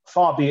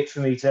 far be it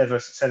for me to ever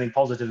say anything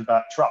positive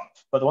about Trump,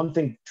 but the one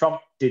thing Trump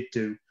did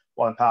do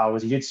while in power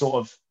was he did sort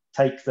of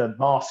take the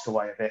mask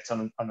away a bit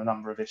on a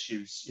number of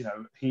issues. You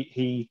know,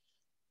 he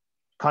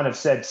kind of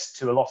said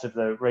to a lot of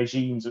the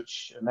regimes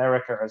which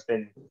America has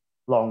been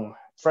long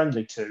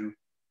friendly to,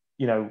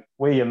 you know,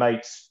 we're your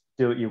mates,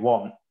 do what you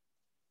want.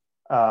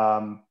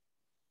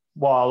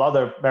 While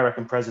other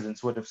American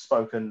presidents would have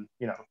spoken,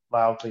 you know,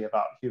 loudly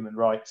about human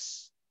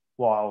rights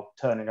while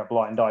turning a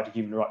blind eye to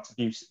human rights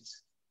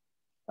abuses.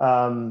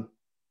 Honestly,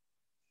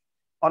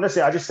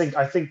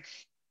 I think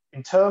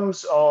in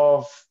terms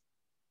of,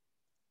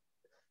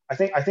 I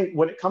think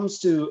when it comes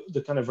to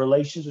the kind of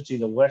relations between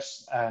the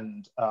West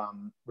and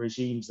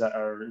regimes that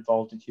are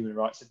involved in human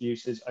rights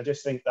abuses, I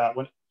just think that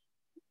when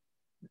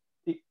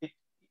there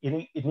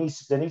needs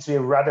to be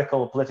a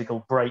radical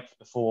political break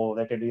before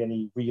there can be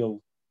any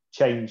real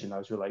change in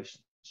those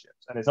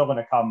relationships, and it's not going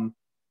to come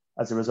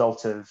as a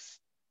result of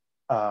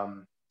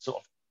sort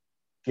of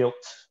guilt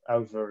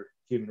over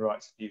human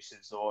rights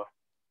abuses or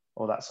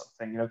or that sort of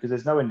thing, you know, because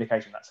there's no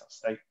indication that's how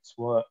states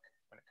work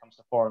when it comes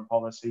to foreign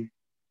policy.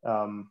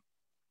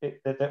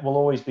 It will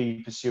always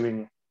be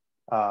pursuing,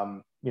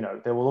 you know,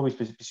 they will always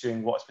be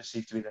pursuing what is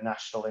perceived to be the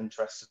national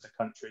interests of the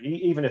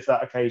country, even if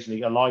that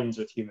occasionally aligns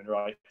with human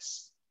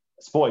rights,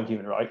 supporting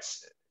human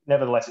rights.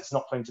 Nevertheless, it's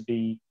not going to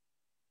be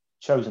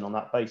chosen on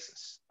that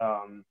basis.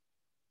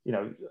 You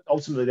know,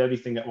 ultimately, the only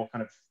thing that will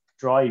kind of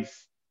drive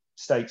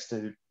states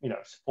to, you know,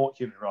 support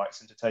human rights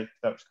and to take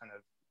those kind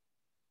of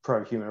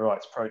pro-human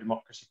rights,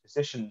 pro-democracy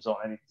positions on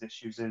any of these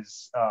issues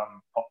is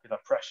popular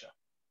pressure,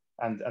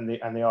 and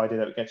the idea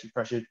that it gets you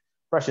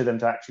pressure them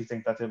to actually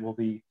think that it will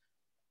be,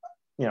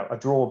 you know, a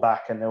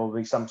drawback and there will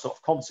be some sort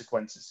of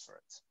consequences for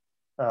it.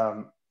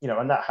 You know,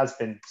 and that has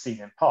been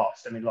seen in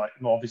past. I mean, like,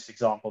 the more obvious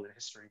example in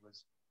history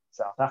was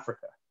South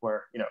Africa,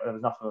 where, you know, there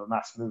was enough of a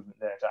mass movement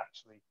there to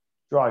actually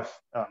drive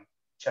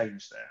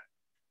change there.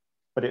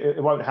 But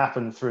it won't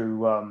happen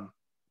through,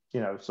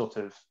 you know, sort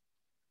of,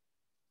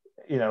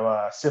 you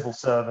know, civil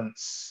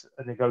servants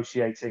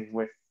negotiating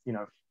with, you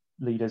know,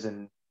 leaders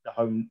in the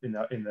home, in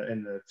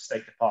the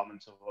State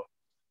Department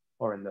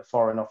or in the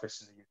Foreign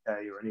Office in the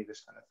UK or any of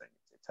this kind of thing.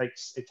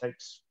 It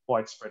takes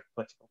widespread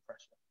political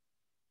pressure.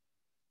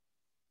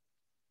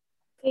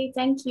 Okay,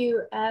 thank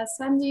you.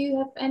 Sam, do you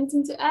have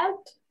anything to add?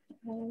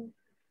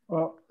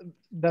 Well,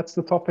 that's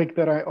the topic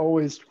that I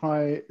always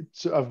try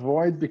to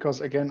avoid,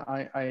 because again,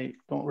 I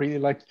don't really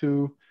like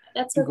to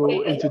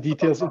go into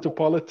details into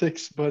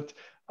politics, but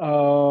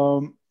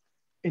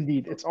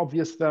indeed, it's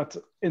obvious that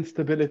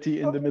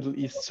instability in the Middle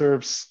East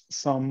serves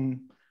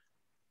some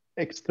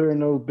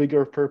external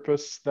bigger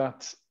purpose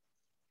that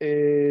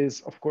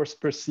is, of course,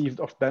 perceived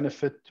of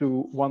benefit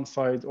to one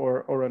side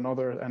or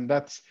another, and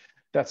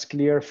that's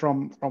clear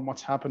from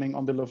what's happening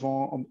on the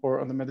Levant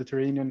or on the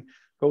Mediterranean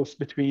coast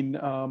between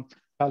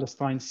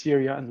Palestine,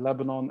 Syria, and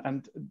Lebanon,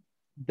 and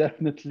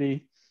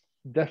definitely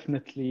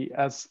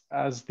as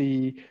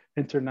the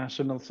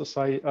international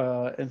society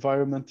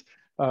environment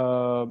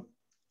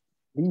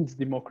needs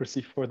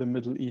democracy for the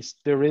Middle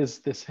East, there is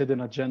this hidden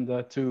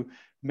agenda to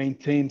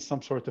maintain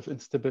some sort of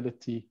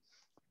instability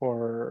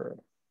for,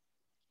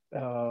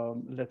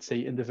 let's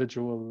say,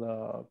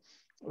 individual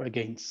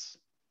gains.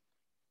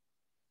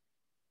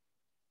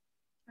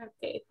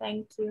 Okay,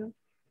 thank you.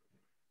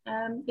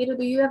 Ido,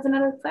 do you have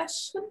another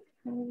question?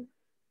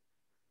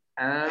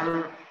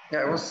 Yeah,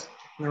 there was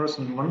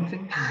one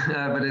thing,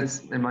 but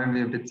it might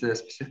be a bit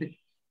specific.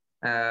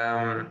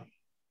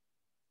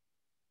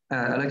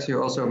 Alex,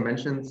 you also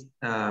mentioned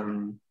that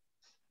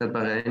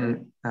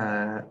Bahrain,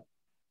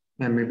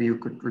 and maybe you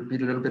could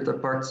repeat a little bit that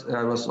part.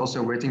 I was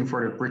also waiting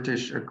for the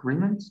British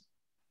agreement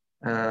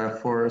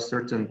for a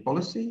certain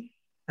policy,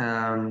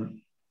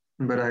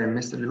 but I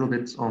missed a little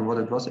bit on what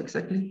it was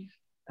exactly.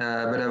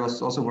 But I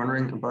was also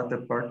wondering about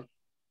that part.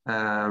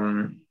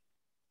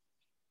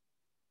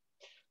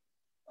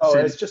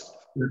 It's just,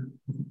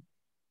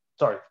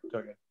 sorry,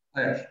 go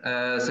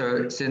ahead.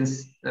 So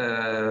since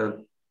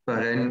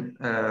Bahrain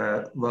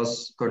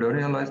was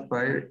colonialized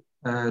by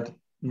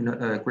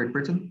Great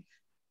Britain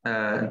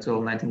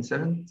until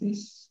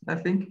 1970s, I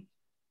think,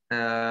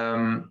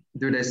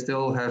 do they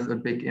still have a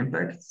big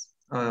impact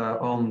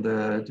on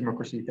the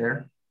democracy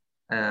there?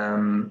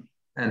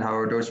 And how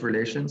are those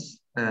relations?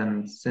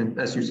 And since,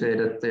 as you say,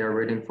 that they are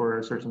waiting for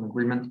a certain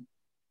agreement,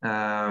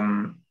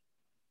 are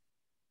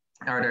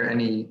there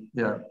any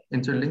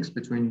interlinks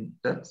between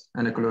that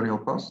and the colonial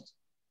past?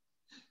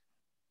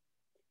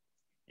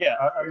 Yeah,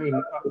 I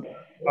mean,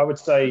 I would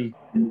say,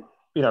 you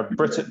know,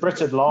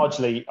 Britain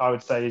largely, I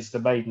would say, is the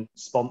main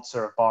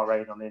sponsor of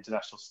Bahrain on the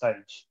international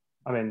stage.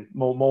 I mean,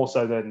 more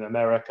so than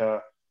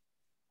America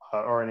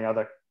or any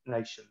other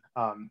nation,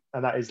 and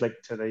that is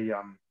linked to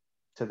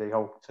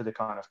the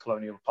kind of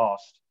colonial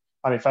past.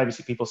 I mean,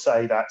 famously, people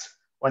say that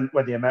when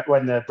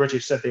the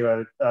British said they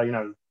were, you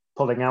know,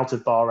 pulling out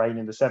of Bahrain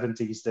in the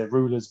 70s, the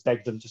rulers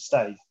begged them to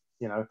stay.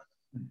 You know,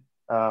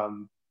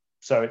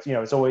 so it's, you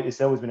know, it's always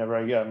been a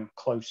very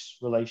close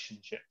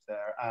relationship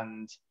there,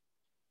 and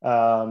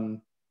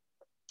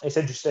it's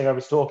interesting. I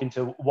was talking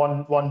to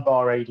one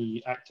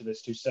Bahraini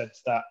activist who said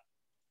that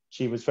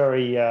she was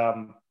very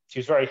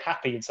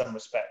happy in some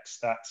respects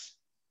that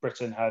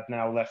Britain had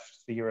now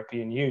left the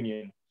European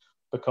Union,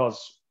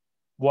 because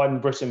when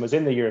Britain was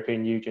in the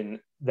European Union,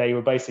 they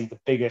were basically the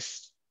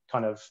biggest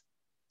kind of,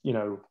 you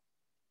know,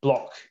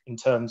 block in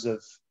terms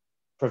of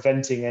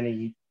preventing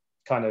any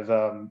kind of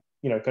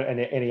you know,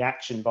 any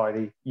action by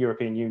the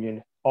European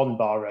Union on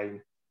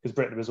Bahrain, because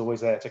Britain was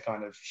always there to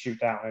kind of shoot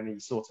down any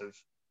sort of,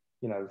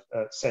 you know,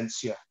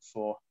 censure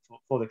for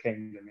the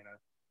kingdom, you know.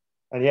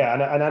 And yeah,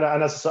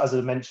 and as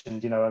I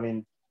mentioned, you know, I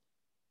mean,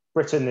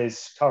 Britain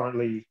is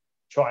currently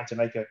trying to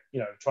make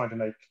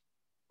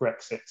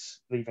Brexit,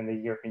 leaving the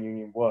European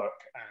Union,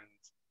 work, and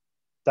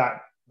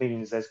that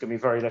means there's going to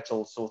be very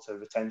little sort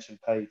of attention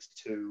paid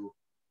to,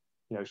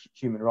 you know,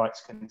 human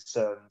rights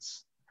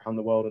concerns around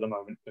the world at the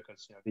moment,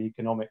 because, you know, the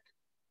economic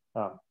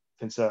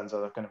concerns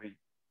are going to be,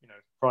 you know,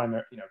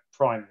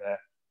 prime there.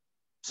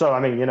 So I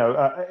mean, you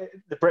know,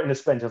 Britain has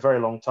spent a very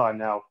long time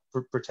now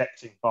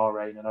protecting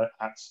Bahrain, and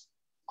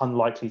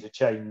unlikely to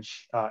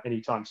change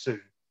anytime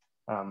soon.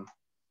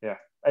 Yeah,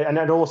 and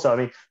then also, I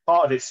mean,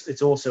 part of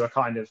it's also a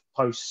kind of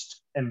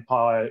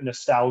post-empire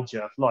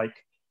nostalgia, like,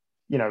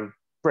 you know,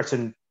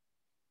 Britain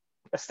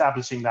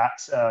establishing that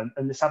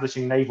and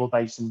establishing naval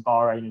base in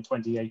Bahrain in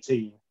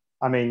 2018.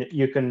 I mean,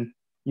 you can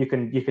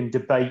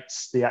debate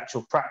the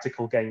actual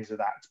practical gains of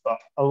that, but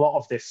a lot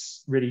of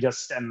this really does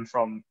stem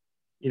from,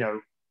 you know,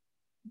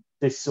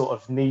 this sort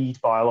of need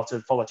by a lot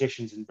of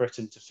politicians in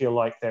Britain to feel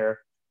like they're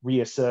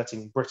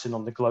reasserting Britain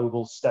on the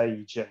global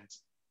stage and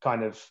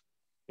kind of,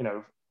 you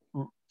know,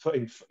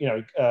 putting, you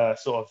know,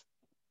 sort of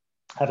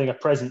having a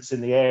presence in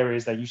the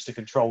areas they used to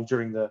control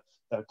during the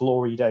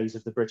glory days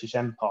of the British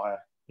Empire.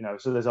 You know,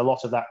 so there's a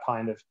lot of that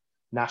kind of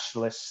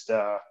nationalist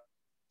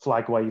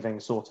flag waving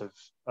sort of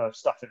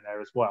stuff in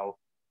there as well.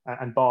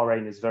 And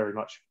Bahrain is very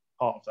much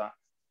part of that.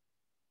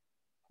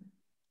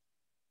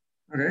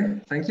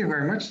 Okay, thank you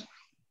very much.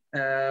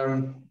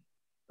 I'm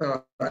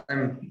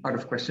out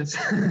of questions,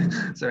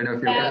 so I know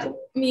if you're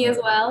me as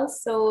well.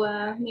 So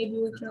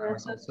maybe we can wrap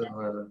up.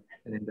 Also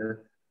in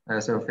there.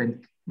 So I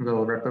think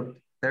we'll wrap up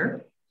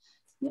there.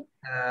 Yep.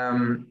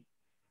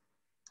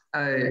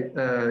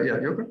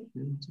 Joko?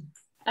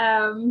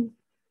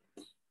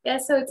 Yeah,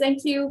 so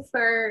thank you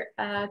for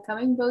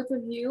coming, both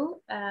of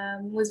you.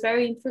 It was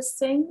very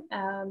interesting,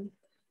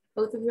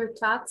 both of your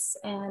talks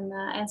and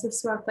answers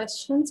to our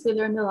questions. We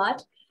learned a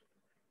lot.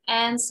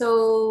 And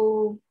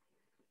so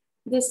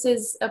this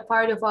is a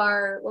part of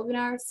our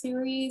webinar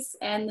series,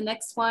 and the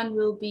next one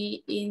will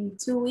be in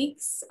 2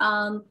 weeks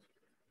on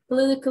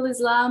political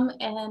Islam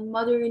and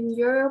modern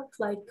Europe,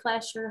 like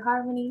clash or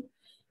harmony.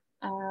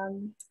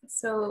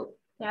 So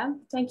yeah,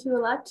 thank you a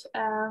lot.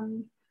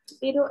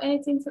 Edo,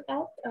 anything to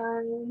add?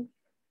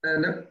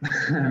 No.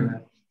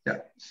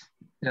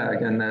 Yeah.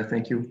 Again,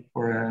 thank you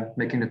for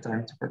making the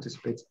time to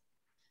participate.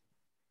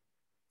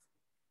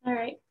 All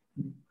right.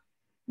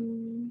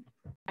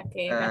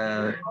 Okay.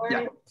 Yeah.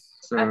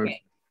 So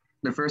okay.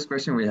 The first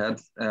question we had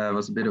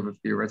was a bit of a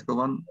theoretical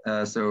one.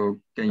 So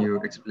can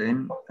you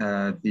explain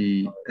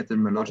the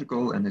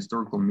etymological and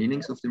historical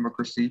meanings of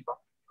democracy,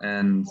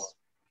 and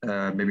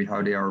maybe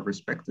how they are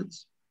respected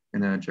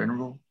in a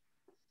general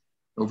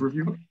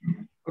overview?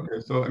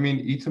 Okay, so I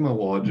mean,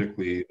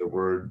 etymologically, the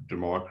word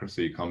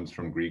democracy comes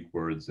from Greek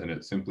words, and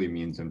it simply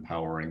means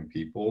empowering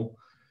people.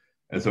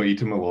 And so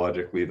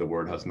etymologically, the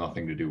word has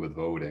nothing to do with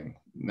voting.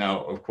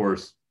 Now, of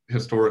course,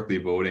 historically,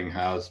 voting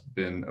has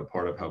been a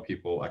part of how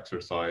people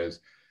exercise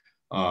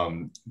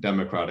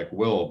democratic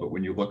will. But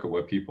when you look at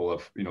what people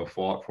have, you know,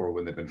 fought for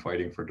when they've been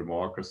fighting for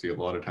democracy, a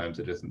lot of times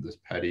it isn't this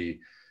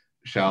petty,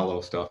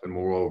 shallow stuff. And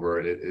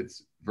moreover,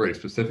 it's very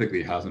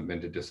specifically hasn't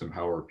been to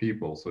disempower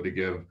people. So to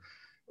give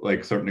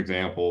like certain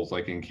examples,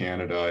 like in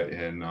Canada,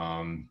 in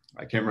I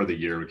can't remember the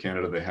year.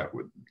 Canada had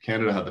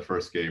the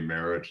first gay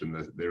marriage, and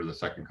they were the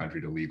second country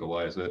to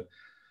legalize it.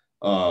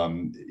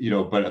 You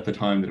know, but at the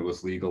time that it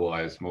was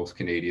legalized, most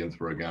Canadians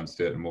were against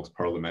it, and most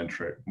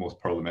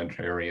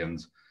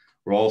parliamentarians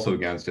were also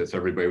against it. So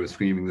everybody was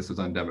screaming, "This is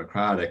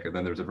undemocratic." And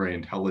then there's a very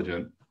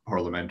intelligent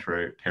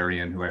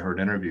parliamentarian who I heard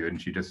interviewed,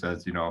 and she just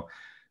says, you know,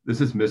 this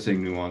is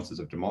missing nuances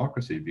of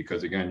democracy,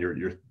 because again,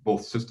 you're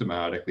both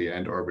systematically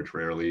and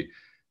arbitrarily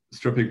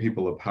stripping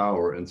people of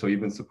power. And so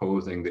even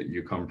supposing that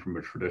you come from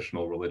a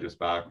traditional religious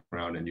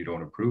background and you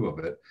don't approve of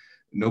it,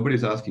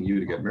 nobody's asking you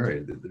to get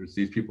married. There's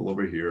these people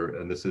over here,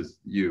 and this is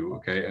you,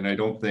 okay? And I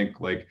don't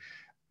think, like,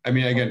 I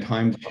mean, again,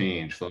 times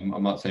change. So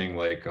I'm not saying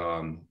like,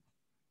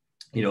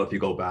 you know, if you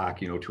go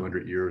back, you know,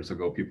 200 years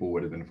ago, people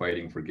would have been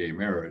fighting for gay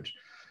marriage.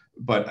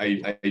 But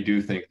I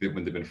do think that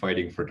when they've been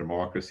fighting for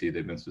democracy,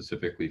 they've been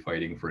specifically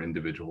fighting for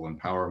individual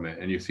empowerment.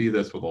 And you see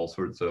this with all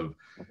sorts of,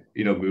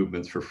 you know,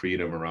 movements for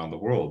freedom around the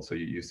world. So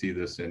you see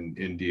this in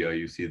India,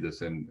 you see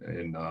this in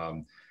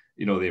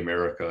you know, the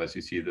Americas,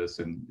 you see this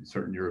in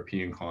certain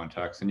European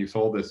contexts, and you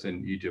saw this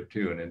in Egypt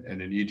too.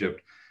 And in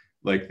Egypt,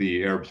 like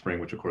the Arab Spring,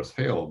 which of course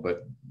failed,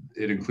 but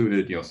it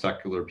included, you know,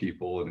 secular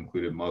people, it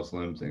included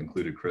Muslims, it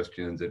included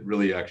Christians, it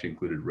really actually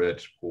included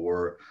rich,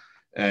 poor.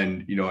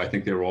 And, you know, I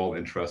think they were all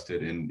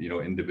interested in, you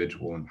know,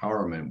 individual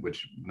empowerment,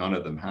 which none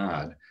of them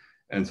had.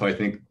 And so I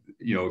think,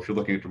 you know, if you're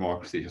looking at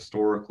democracy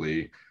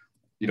historically,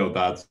 you know,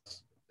 that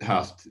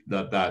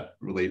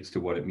relates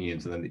to what it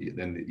means. And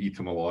then the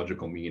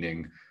etymological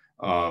meaning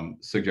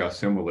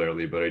suggests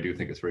similarly, but I do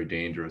think it's very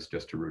dangerous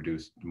just to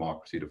reduce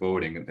democracy to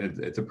voting. And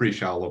it's a pretty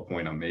shallow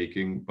point I'm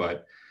making,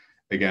 but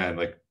again,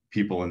 like,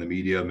 people in the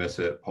media miss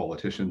it,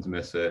 politicians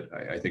miss it.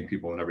 I think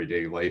people in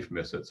everyday life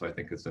miss it. So I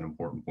think it's an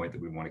important point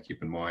that we want to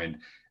keep in mind.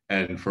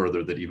 And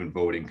further, that even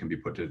voting can be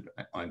put to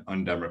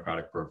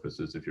undemocratic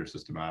purposes if you're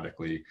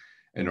systematically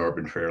and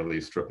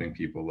arbitrarily stripping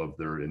people of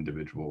their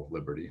individual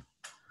liberty.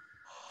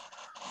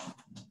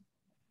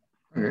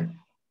 Okay,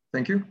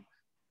 thank you.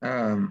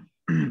 And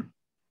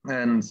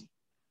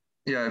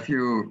yeah, if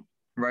you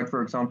write,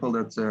 for example,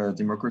 that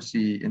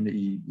democracy in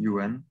the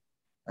UN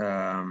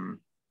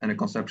and the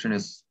conception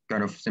is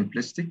kind of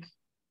simplistic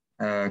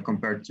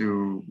compared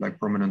to like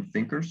prominent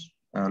thinkers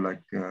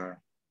like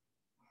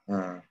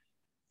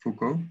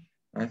Foucault,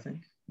 I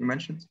think you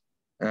mentioned.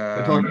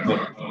 I talked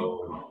about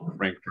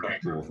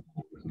Frankfurt School.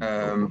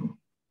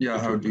 Yeah,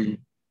 how do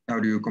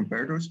you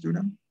compare those two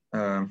then?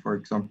 For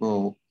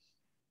example,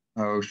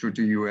 how should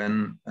the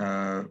UN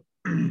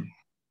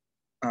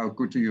how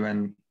could the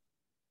UN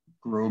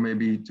grow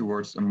maybe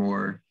towards a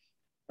more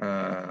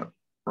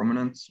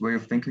prominent way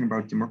of thinking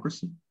about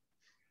democracy?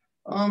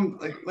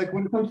 Like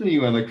when it comes to the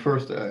UN, like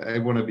first, I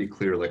want to be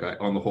clear, like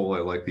on the whole, I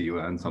like the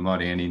UN, so I'm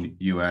not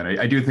anti-UN.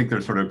 I do think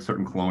there's sort of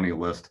certain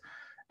colonialist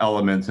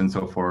elements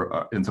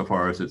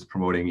insofar as it's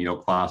promoting, you know,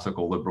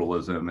 classical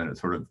liberalism, and it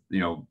sort of, you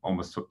know,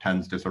 almost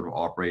tends to sort of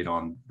operate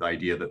on the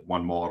idea that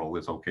one model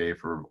is okay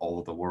for all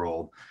of the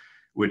world,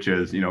 which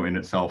is, you know, in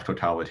itself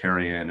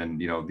totalitarian.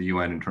 And, you know, the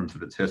UN in terms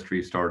of its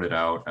history started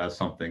out as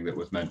something that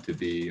was meant to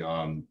be,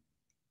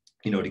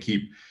 you know, to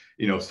keep,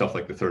 you know, stuff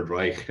like the Third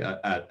Reich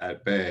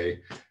at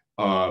bay.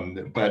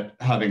 But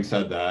having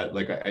said that,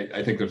 like,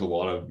 I think there's a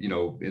lot of, you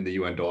know, in the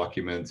UN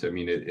documents, I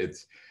mean,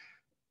 it's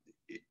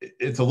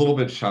a little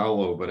bit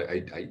shallow,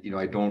 but you know,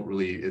 I don't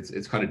really,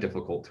 it's kind of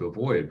difficult to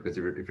avoid, because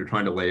if you're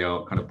trying to lay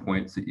out kind of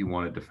points that you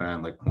want to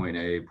defend, like point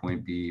A,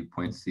 point B,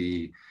 point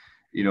C,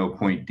 you know,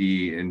 point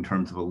D in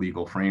terms of a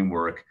legal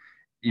framework,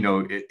 you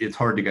know, it's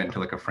hard to get into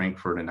like a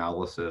Frankfurt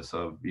analysis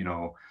of, you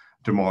know,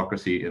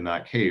 democracy in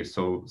that case.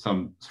 So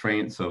some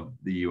strengths of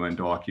the UN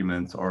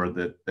documents are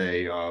that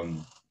they, I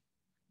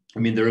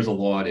mean, there is a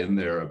lot in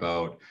there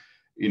about,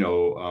 you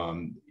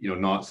know,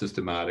 not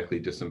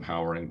systematically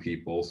disempowering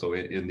people. So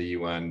in the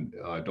UN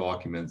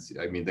documents,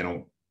 I mean, they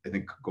don't, I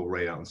think, go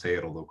right out and say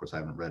it, although of course I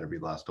haven't read every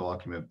last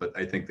document, but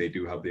I think they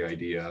do have the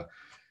idea,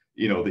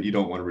 you know, that you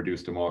don't want to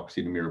reduce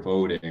democracy to mere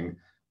voting.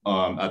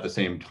 At the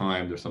same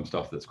time, there's some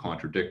stuff that's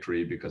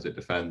contradictory, because it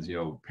defends, you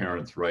know,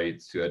 parents'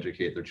 rights to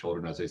educate their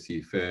children as they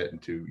see fit,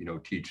 and to, you know,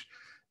 teach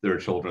their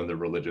children their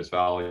religious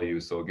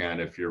values. So again,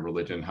 if your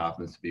religion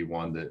happens to be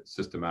one that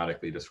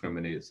systematically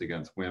discriminates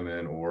against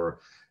women, or,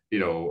 you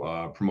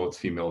know, promotes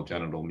female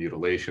genital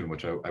mutilation,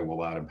 which I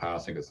will add in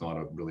passing, it's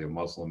not really a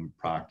Muslim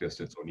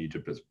practice. It's in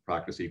Egypt, it's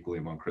practiced equally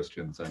among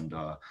Christians and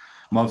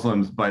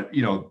Muslims, but,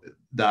 you know,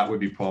 that would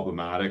be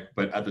problematic.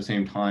 But at the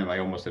same time, I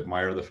almost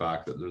admire the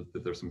fact that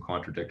there's some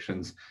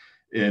contradictions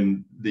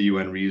in the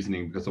UN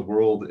reasoning, because the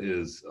world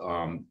is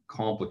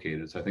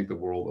complicated. So I think the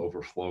world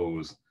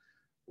overflows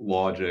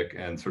logic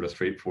and sort of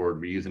straightforward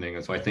reasoning.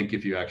 And so I think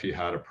if you actually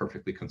had a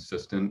perfectly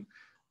consistent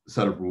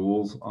set of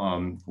rules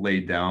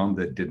laid down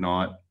that did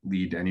not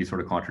lead to any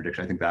sort of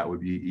contradiction, I think that would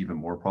be even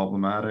more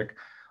problematic.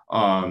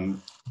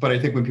 But I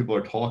think when people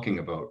are talking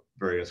about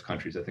various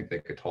countries, I think they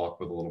could talk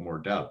with a little more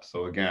depth.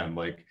 So again,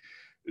 like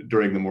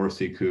during the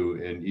Morsi coup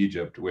in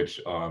Egypt, which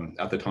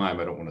at the time,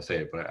 I don't want to say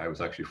it, but I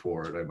was actually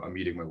for it. I'm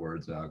eating my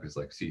words now, because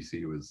like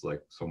Sisi was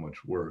like so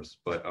much worse.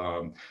 But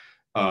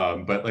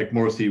like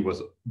Morsi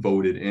was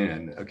voted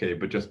in, okay,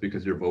 but just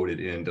because you're voted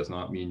in does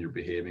not mean you're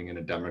behaving in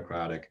a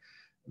democratic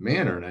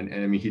manner. And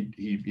I mean,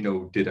 he you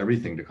know, did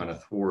everything to kind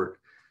of thwart,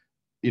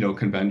 you know,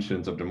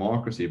 conventions of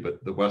democracy.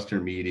 But the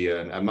Western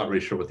media, and I'm not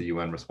really sure what the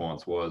UN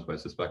response was, but I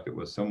suspect it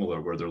was similar,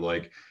 where they're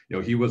like, you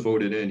know, he was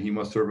voted in, he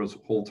must serve his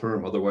whole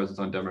term, otherwise it's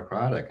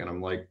undemocratic. And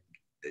I'm like,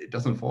 it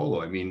doesn't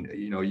follow. I mean,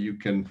 you know, you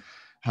can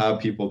have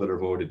people that are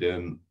voted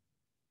in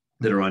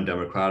that are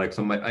undemocratic.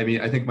 So I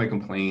mean, I think my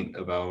complaint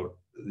about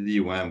the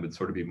UN would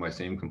sort of be my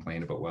same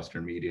complaint about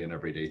Western media and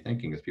everyday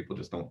thinking, is people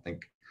just don't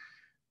think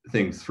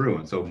things through.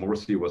 And so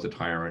Morsi was a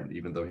tyrant,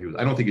 even though he was,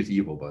 I don't think he's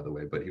evil, by the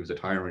way, but he was a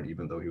tyrant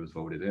even though he was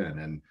voted in.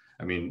 And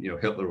I mean, you know,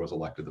 Hitler was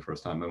elected the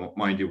first time,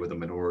 mind you, with a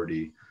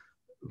minority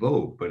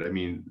vote. But I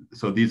mean,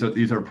 so these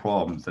are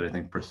problems that I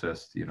think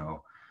persist, you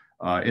know,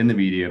 in the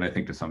media, and I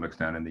think to some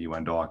extent in the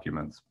UN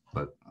documents,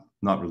 but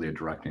not really a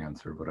direct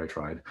answer, but I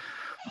tried.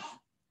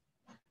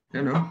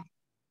 You know.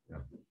 Yeah.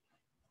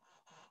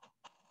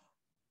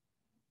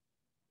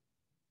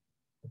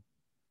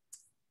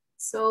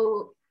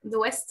 So the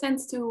West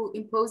tends to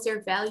impose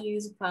their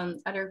values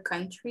upon other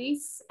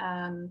countries,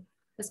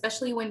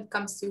 especially when it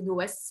comes to the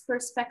West's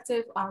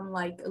perspective on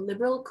like a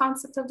liberal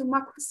concept of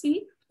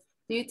democracy.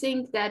 Do you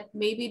think that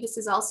maybe this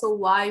is also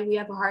why we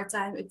have a hard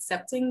time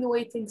accepting the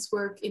way things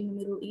work in the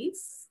Middle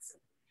East?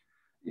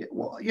 Yeah,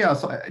 well, yeah,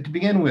 so to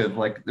begin with,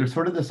 like, there's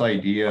sort of this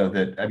idea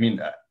that, I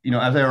mean, you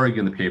know, as I argue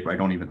in the paper, I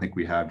don't even think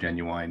we have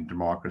genuine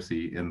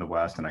democracy in the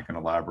West, and I can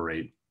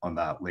elaborate on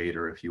that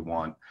later if you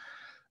want.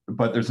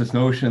 But there's this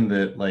notion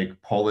that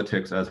like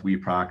politics as we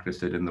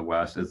practice it in the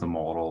West is the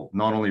model,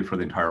 not only for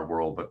the entire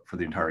world, but for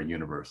the entire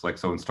universe. Like,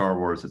 so in Star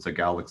Wars, it's a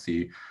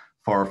galaxy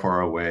far,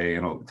 far away,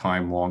 you know,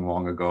 time long,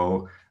 long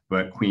ago.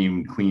 But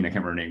Queen, I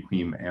can't remember her name,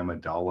 Queen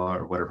Amidala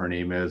or whatever her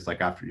name is,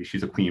 like after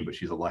she's a queen, but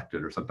she's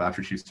elected or something,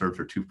 after she serves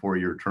her 2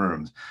 4-year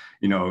terms,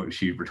 you know,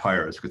 she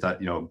retires because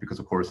that, you know, because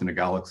of course in a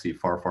galaxy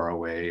far, far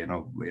away, you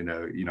know, in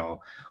a, you know,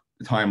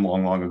 time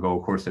long, long ago,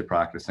 of course they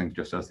practice things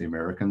just as the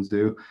Americans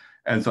do.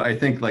 And so I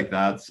think like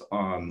that's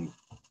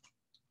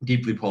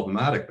deeply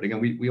problematic. But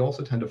again, we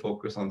also tend to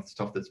focus on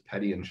stuff that's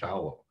petty and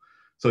shallow.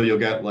 So you'll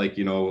get like,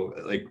 you know,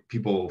 like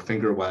people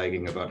finger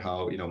wagging about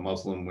how, you know,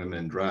 Muslim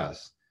women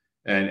dress.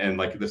 And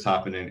like this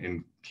happened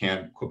in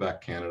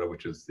Quebec, Canada,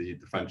 which is the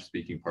French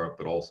speaking part,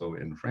 but also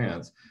in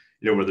France.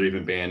 where they're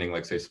even banning,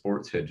 like, say,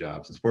 sports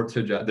hijabs. And sports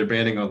hijab, they're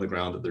banning on the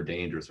ground that they're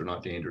dangerous. They're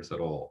not dangerous at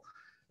all.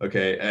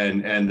 Okay,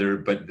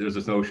 but there's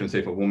this notion, say,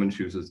 if a woman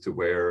chooses to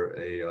wear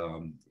a,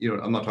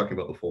 I'm not talking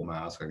about the full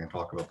mask. I can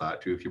talk about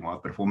that too if you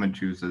want. But if a woman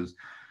chooses,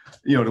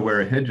 to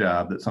wear a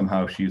hijab, that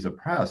somehow she's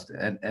oppressed.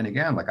 And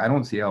again, like, I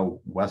don't see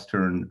how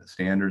Western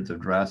standards of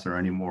dress are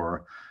any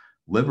more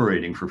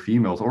liberating for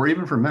females or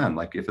even for men.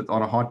 Like, if it's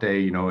on a hot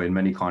day, in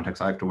many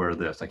contexts, I have to wear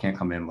this. I can't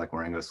come in like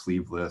wearing a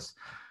sleeveless,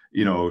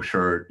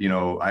 shirt.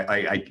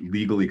 I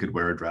legally could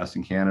wear a dress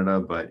in Canada,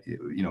 but it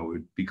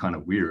would be kind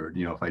of weird,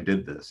 if I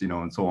did this,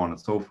 and so on and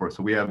so forth.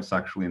 So we have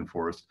sexually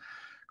enforced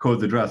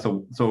codes of dress.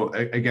 So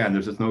again,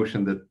 there's this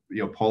notion that,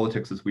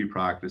 politics as we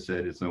practice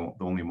it is the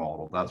only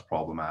model. That's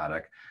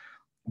problematic.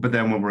 But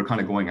then when we're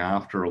kind of going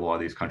after a lot of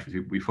these countries,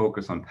 we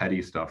focus on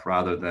petty stuff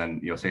rather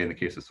than, say in the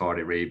case of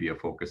Saudi Arabia,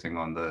 focusing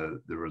on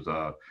there was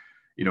a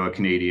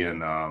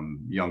Canadian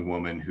young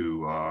woman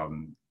who,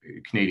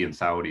 Canadian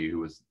Saudi who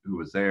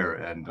was there,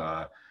 and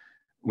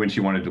when she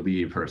wanted to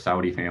leave, her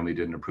Saudi family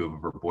didn't approve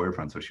of her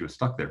boyfriend, so she was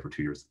stuck there for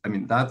 2 years. I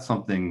mean, that's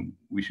something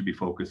we should be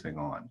focusing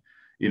on,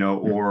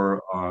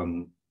 or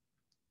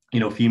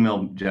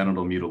female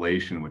genital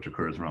mutilation, which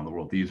occurs around the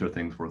world. These are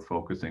things worth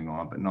focusing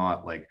on, but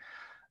not like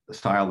the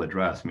style of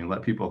dress. I mean,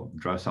 let people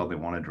dress how they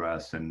want to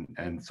dress, and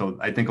so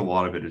I think a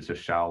lot of it is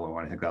just shallow,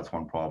 and I think that's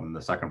one problem.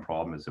 The second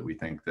problem is that we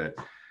think that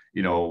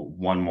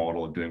one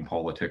model of doing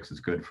politics is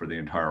good for the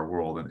entire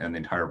world, and the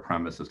entire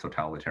premise is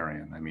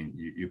totalitarian. I mean,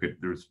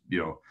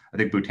 I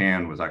think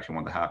Bhutan was actually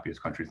one of the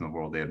happiest countries in the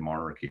world. They had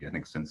monarchy. I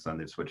think since then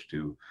they've switched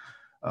to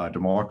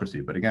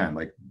democracy. But again,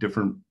 like,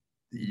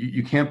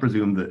 you can't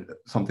presume that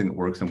something that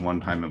works in one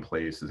time and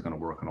place is going to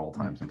work in all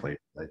times and places.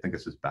 I think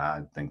it's just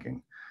bad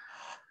thinking.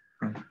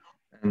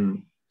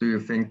 And do you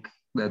think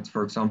that,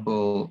 for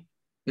example,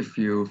 if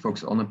you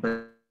focus on a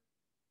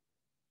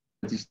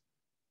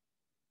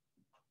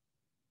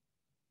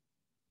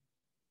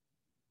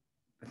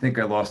I think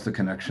I lost the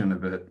connection a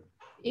bit.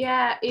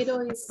 Yeah, it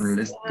always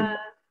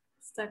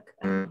stuck.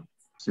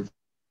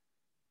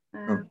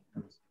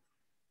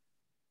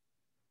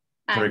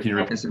 Sorry, can you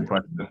repeat the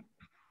question?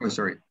 Oh,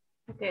 sorry.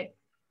 Okay.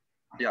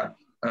 Yeah.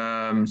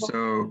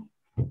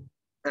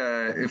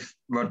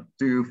 What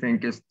do you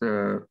think is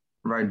the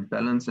right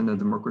balance in a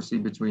democracy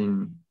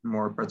between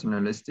more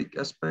paternalistic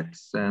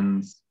aspects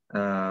and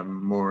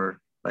more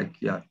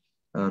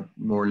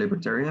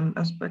libertarian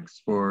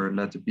aspects, for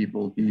let the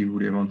people be who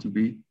they want to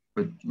be,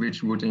 but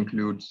which would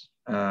include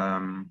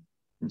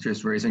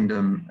just raising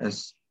them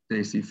as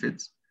they see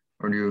fit?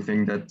 Or do you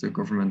think that the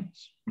government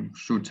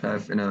should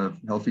have, in a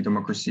healthy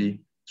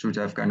democracy, should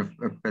have kind of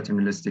a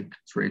paternalistic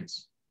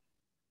traits?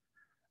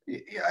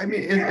 Yeah, I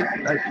mean,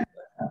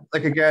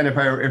 like, again, if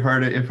I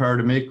were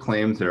to make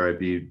claims there, I'd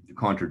be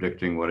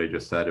contradicting what I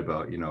just said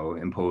about,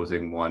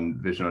 imposing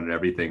one vision on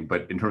everything.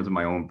 But in terms of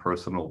my own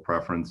personal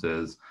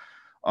preferences,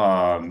 like,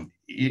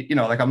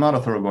 I'm not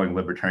a thoroughgoing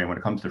libertarian when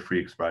it comes to free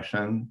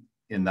expression.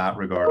 In that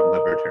regard, I'm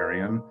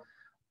libertarian.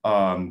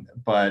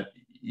 But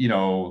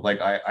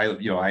like,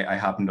 I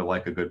happen to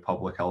like a good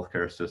public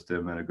healthcare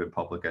system and a good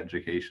public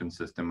education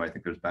system. I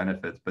think there's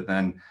benefits, but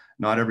then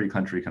not every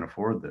country can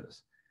afford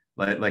this.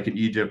 Like in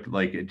Egypt,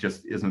 like, it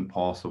just isn't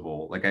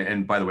possible. Like,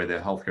 and by the way, the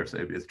healthcare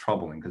is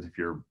troubling, because if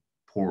you're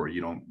poor, you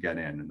don't get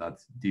in, and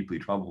that's deeply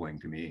troubling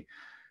to me.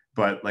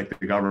 But like,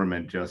 the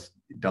government just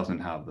doesn't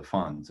have the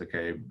funds.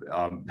 Okay.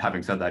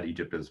 Having said that,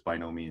 Egypt is by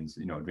no means,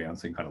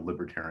 advancing kind of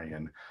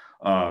libertarian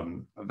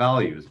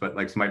values. But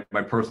like, so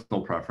my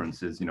personal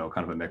preference is, kind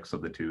of a mix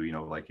of the two.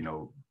 Like,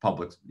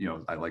 public.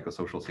 I like a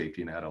social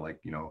safety net. I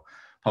like,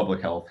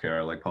 public healthcare.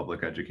 I like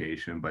public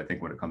education. But I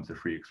think when it comes to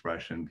free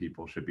expression,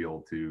 people should be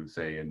able to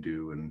say and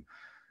do and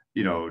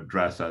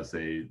dress as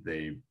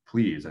they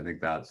please. I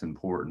think that's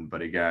important.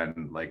 But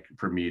again, like,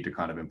 for me to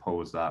kind of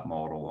impose that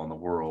model on the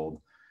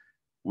world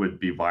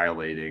would be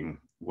violating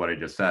what I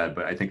just said.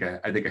 But I think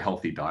a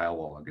healthy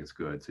dialogue is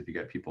good. So if you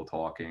get people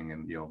talking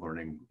and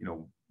learning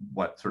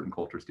what certain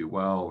cultures do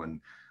well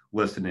and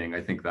listening,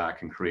 I think that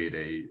can create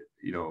a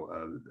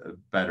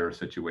better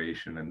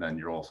situation. And then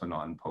you're also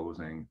not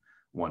imposing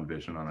one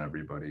vision on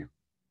everybody.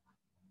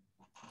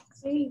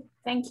 Okay,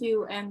 thank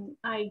you, and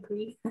I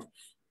agree.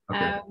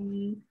 Okay.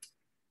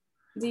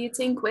 Do you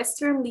think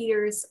Western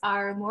leaders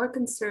are more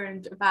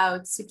concerned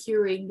about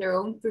securing their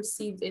own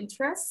perceived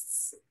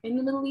interests in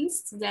the Middle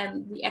East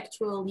than the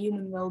actual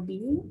human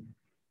well-being?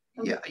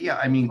 Yeah.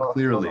 I mean,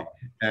 clearly,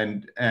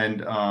 and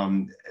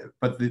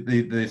but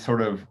the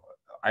sort of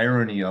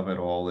irony of it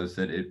all is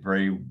that it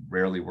very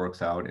rarely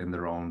works out in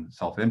their own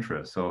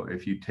self-interest. So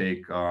if you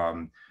take,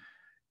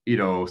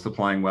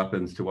 supplying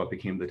weapons to what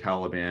became the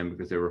Taliban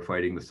because they were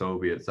fighting the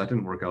Soviets, that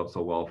didn't work out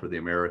so well for the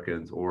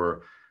Americans.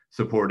 Or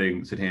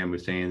supporting Saddam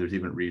Hussein, there's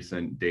even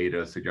recent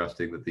data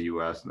suggesting that the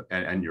US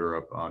and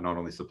Europe not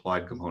only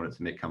supplied components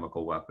to make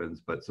chemical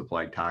weapons, but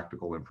supplied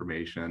tactical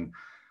information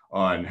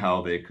on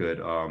how they could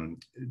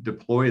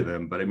deploy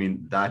them. But I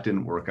mean, that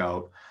didn't work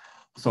out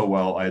so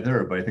well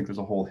either. But I think there's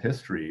a whole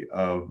history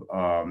of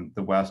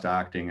the West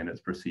acting in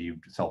its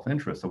perceived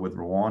self-interest. So with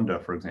Rwanda,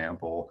 for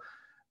example,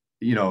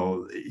 you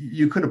know,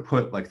 you could have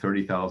put like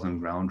 30,000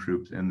 ground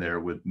troops in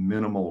there with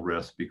minimal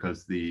risk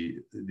because the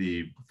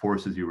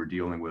forces you were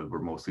dealing with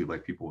were mostly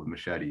like people with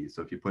machetes.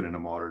 So if you put in a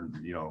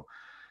modern, you know,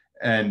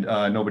 and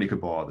nobody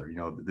could bother, you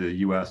know, the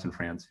US and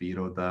France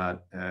vetoed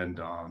that. And,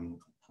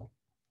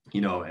 you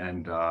know,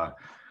 and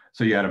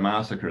so you had a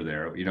massacre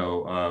there. You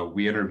know,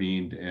 we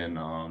intervened in,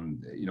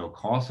 you know,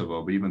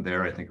 Kosovo, but even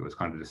there, I think it was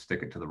kind of to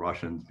stick it to the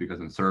Russians,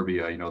 because in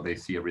Serbia, you know, they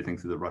see everything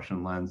through the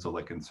Russian lens. So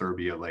like in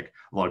Serbia, like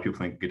a lot of people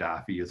think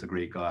Gaddafi is a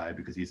great guy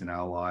because he's an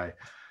ally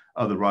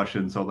of the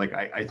Russians. So like,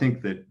 I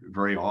think that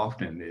very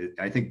often,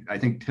 I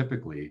think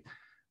typically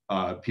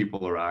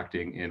people are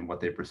acting in what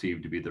they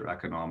perceive to be their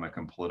economic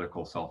and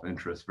political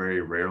self-interest.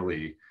 Very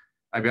rarely,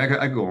 I mean,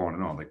 I go on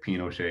and on, like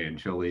Pinochet in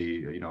Chile,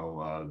 you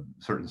know,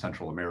 certain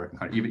Central American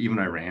countries, even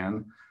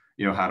Iran,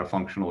 you know, had a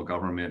functional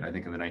government, I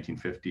think in the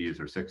 1950s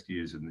or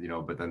 60s, and, you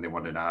know, but then they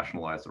wanted to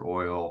nationalize their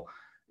oil,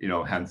 you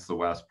know, hence the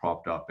West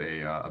propped up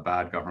a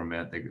bad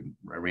government.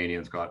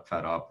 Iranians got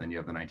fed up. Then you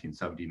have the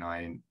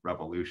 1979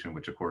 revolution,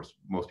 which of course,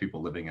 most people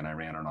living in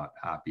Iran are not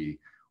happy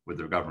with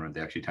their government.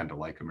 They actually tend to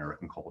like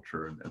American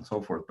culture and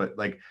so forth. But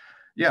like,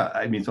 yeah,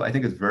 I mean, so I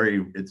think it's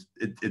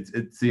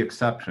the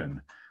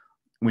exception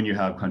when you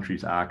have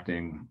countries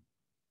acting,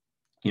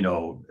 you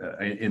know,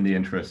 in the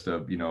interest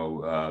of, you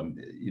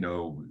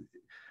know,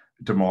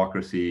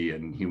 democracy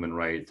and human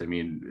rights. I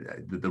mean,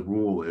 the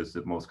rule is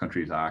that most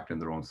countries act in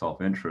their own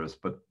self-interest.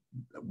 But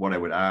what I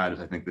would add is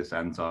I think this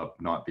ends up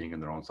not being in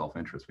their own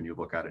self-interest. When you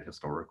look at it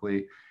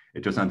historically,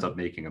 it just ends up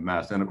making a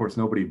mess. And of course,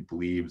 nobody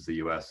believes the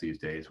US these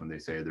days when they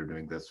say they're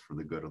doing this for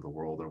the good of the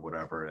world or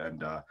whatever.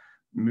 And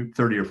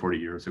 30 or 40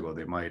 years ago,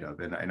 they might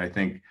have. And I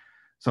think,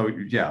 so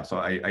yeah, so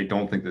I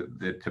don't think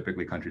that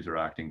typically countries are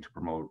acting to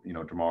promote, you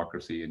know,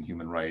 democracy and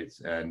human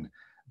rights.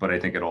 But I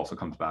think it also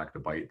comes back to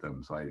bite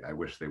them. So I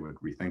wish they would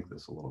rethink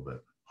this a little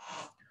bit.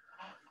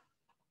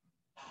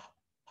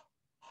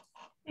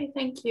 Okay,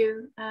 thank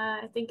you.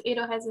 I think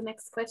Edo has the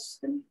next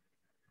question.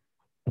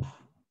 I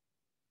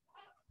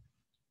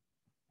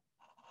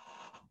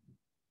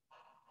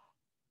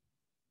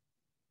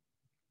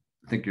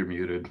think you're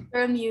muted.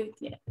 You're on mute,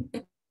 yeah.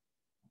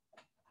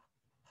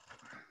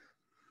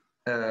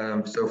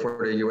 So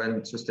for the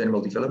UN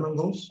Sustainable Development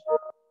Goals,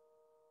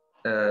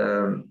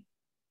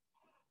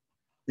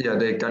 yeah,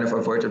 they kind of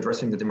avoid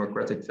addressing the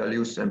democratic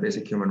values and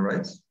basic human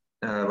rights.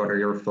 What are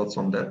your thoughts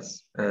on that?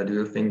 Do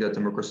you think that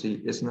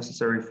democracy is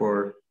necessary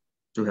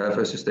to have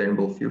a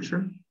sustainable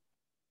future?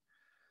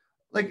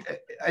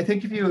 Like, I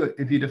think if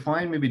you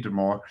define maybe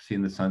democracy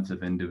in the sense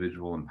of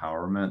individual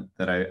empowerment,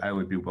 that I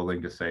would be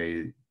willing to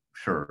say,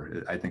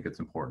 sure, I think it's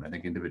important. I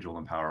think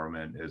individual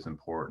empowerment is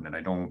important. And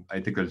I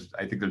think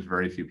there's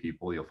very few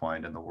people you'll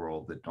find in the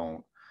world that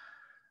don't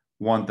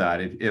want that.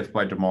 If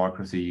by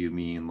democracy you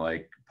mean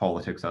like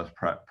politics as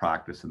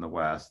practice in the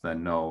West,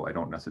 then no, I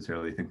don't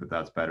necessarily think that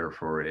that's better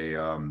for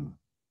a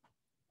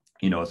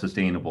you know, a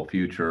sustainable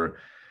future.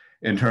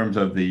 In terms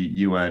of the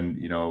UN,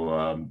 you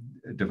know,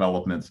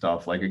 development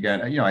stuff, like,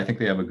 again, you know, I think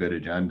they have a good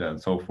agenda and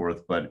so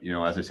forth, but, you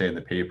know, as I say in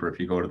the paper, if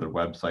you go to their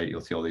website, you'll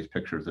see all these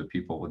pictures of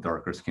people with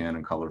darker skin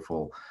and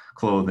colorful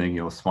clothing,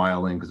 you know,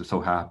 smiling because they're so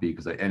happy,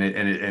 because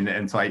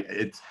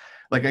it's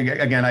like,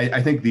 again,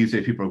 I think these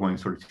days people are going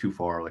sort of too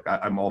far. Like,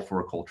 I'm all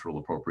for a cultural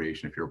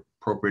appropriation. If you're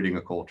appropriating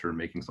a culture and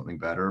making something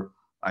better,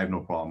 I have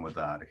no problem with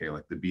that. Okay,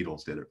 like the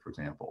Beatles did it, for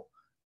example.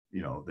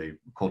 You know, they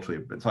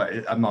culturally, so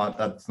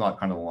that's not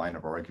kind of the line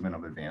of argument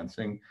I'm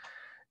advancing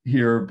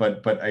here,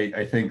 but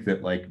I think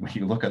that, like, when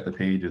you look at the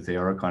pages, they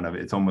are kind of,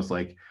 it's almost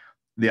like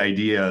the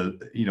idea,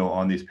 you know,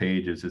 on these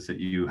pages is that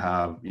you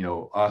have, you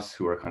know, us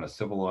who are kind of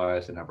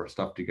civilized and have our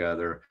stuff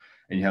together,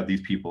 and you have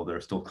these people that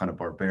are still kind of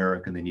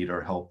barbaric and they need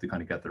our help to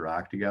kind of get their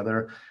act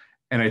together.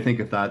 And I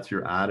think if that's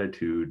your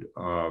attitude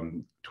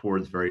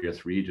towards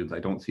various regions, I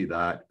don't see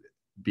that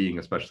being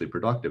especially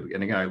productive.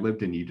 And again, I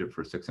lived in Egypt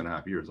for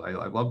 6.5 years. I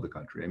love the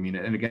country. I mean,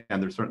 and again,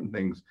 there's certain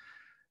things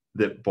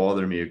that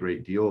bother me a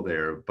great deal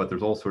there, but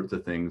there's all sorts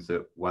of things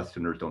that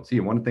Westerners don't see.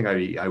 And one thing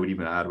I would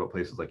even add about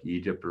places like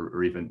Egypt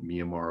or even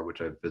Myanmar,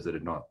 which I've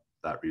visited, not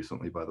that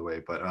recently, by the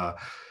way, but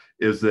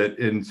is that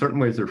in certain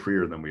ways they're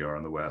freer than we are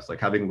in the West. Like,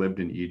 having lived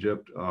in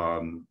Egypt,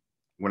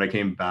 when I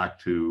came back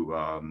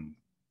to,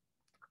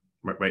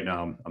 right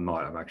now I'm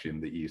actually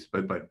in the East,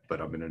 but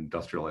I'm in an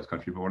industrialized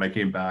country. But when I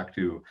came back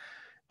to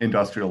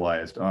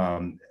industrialized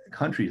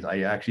countries, I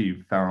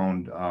actually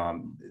found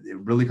it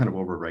really kind of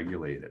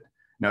overregulated.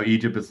 Now,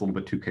 Egypt is a little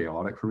bit too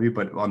chaotic for me,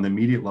 but on the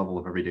immediate level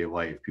of everyday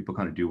life, people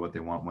kind of do what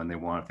they want when they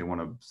want. If they want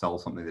to sell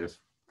something, they just,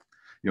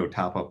 you know,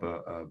 tap up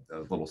a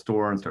little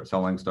store and start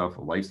selling stuff.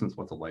 A license?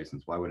 What's a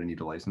license? Why would I need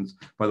a license?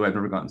 By the way, I've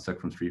never gotten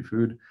sick from street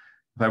food.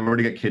 If I were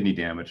to get kidney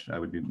damage, I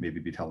would maybe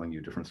be telling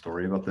you a different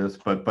story about this.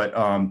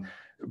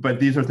 But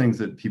these are things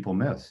that people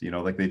miss. You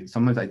know, like, they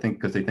sometimes, I think,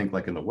 because they think,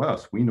 like, in the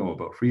West, we know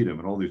about freedom,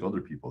 and all these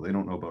other people, they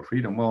don't know about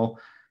freedom. Well,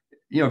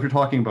 you know, if you're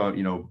talking about,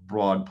 you know,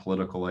 broad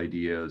political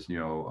ideas, you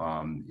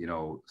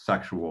know,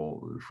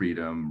 sexual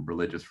freedom,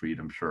 religious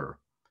freedom, sure.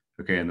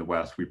 Okay, in the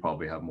West, we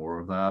probably have more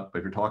of that. But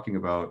if you're talking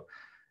about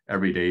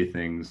everyday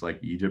things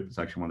like Egypt, it's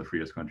actually one of the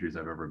freest countries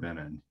I've ever been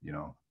in, you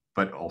know.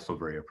 but also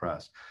very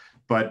oppressed.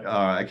 But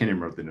I can't even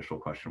remember what the initial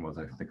question was.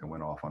 I think I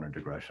went off on a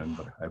digression,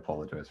 but I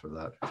apologize for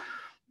that.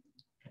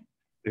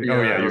 Yeah,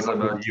 oh yeah, you're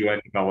talking about the UN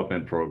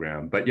development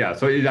program. But yeah,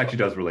 so it actually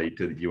does relate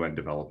to the UN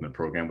development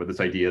program with this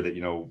idea that,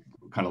 you know,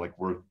 kind of like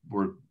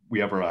we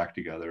have our act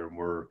together, and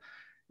we're,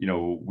 you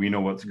know, we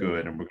know what's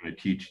good, and we're going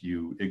to teach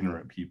you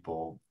ignorant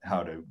people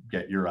how to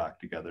get your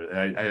act together.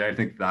 And I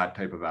think that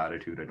type of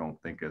attitude, I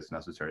don't think is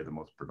necessarily the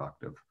most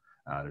productive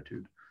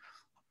attitude.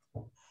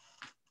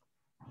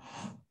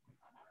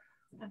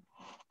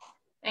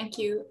 Thank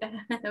you.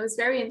 That was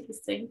very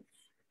interesting.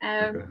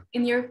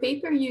 In your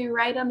paper, you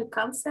write on the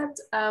concept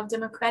of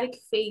democratic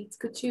faith.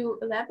 Could you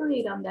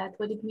elaborate on that,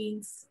 what it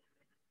means?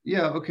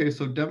 Yeah, okay,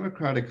 so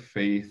democratic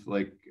faith,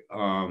 like,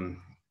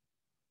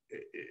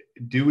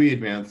 Dewey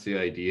advanced the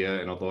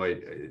idea, and although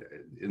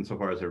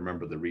insofar as I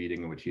remember the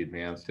reading in which he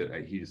advanced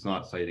it, he's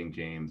not citing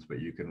James, but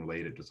you can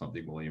relate it to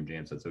something William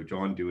James said. So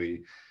John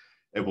Dewey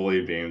and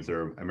William James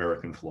are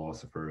American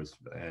philosophers,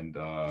 and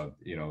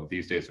you know,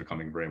 these days are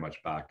coming very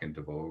much back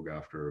into vogue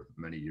after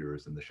many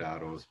years in the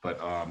shadows.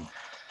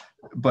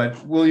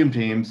 But William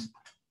James,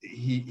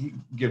 he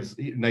gives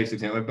a nice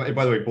example.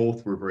 By the way,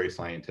 both were very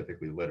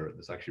scientifically literate.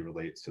 This actually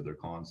relates to their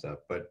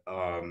concept, but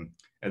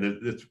and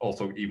it's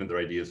also, even their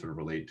ideas sort of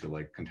relate to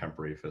like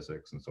contemporary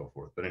physics and so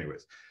forth. But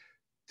anyways,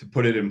 to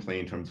put it in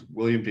plain terms,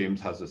 William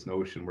James has this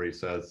notion where he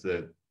says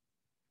that,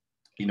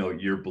 you know,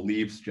 your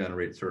beliefs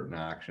generate certain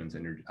actions,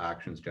 and your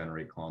actions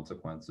generate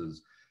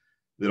consequences,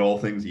 that all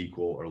things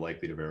equal are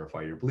likely to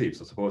verify your beliefs.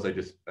 So suppose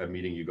I'm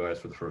meeting you guys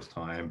for the first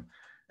time,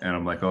 and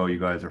I'm like, oh, you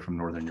guys are from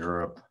Northern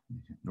Europe.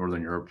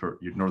 Northern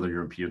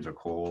Europeans are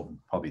cold,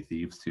 probably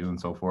thieves too, and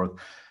so forth.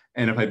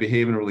 And if I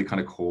behave in a really kind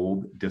of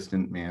cold,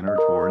 distant manner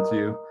towards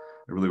you,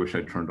 I really wish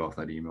I'd turned off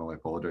that email. I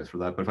apologize for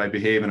that. But if I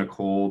behave in a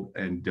cold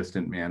and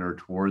distant manner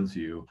towards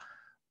you,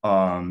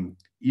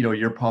 you know,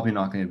 you're probably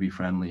not going to be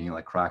friendly,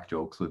 like crack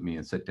jokes with me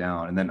and sit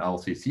down. And then I'll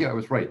say, see, I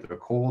was right. They're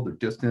cold, they're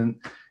distant,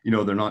 you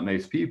know, they're not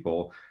nice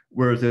people.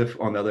 Whereas if,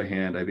 on the other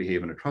hand, I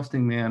behave in a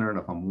trusting manner, and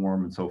if I'm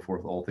warm and so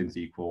forth, all things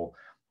equal,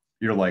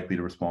 you're likely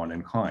to respond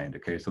in kind.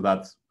 Okay, so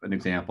that's an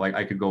example.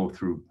 I could go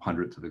through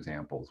hundreds of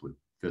examples with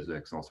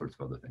physics and all sorts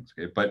of other things.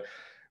 Okay, but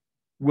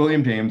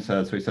William James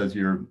says, so he says,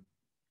 your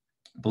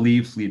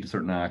beliefs lead to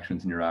certain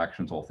actions, and your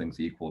actions, all things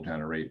equal,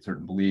 generate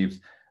certain beliefs.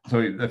 So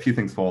a few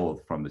things follow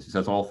from this. He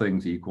says, all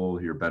things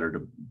equal, you're better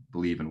to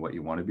believe in what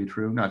you want to be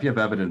true. Now, if you have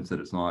evidence that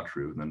it's not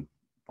true, then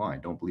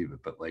fine, don't believe it.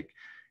 But like,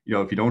 you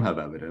know, if you don't have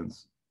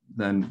evidence,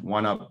 then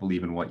why not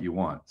believe in what you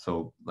want?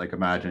 So like,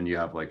 imagine you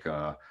have like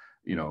a,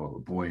 you know, a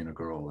boy and a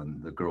girl,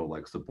 and the girl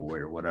likes the boy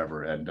or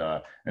whatever.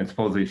 And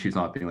supposedly she's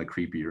not being like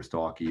creepy or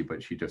stalky,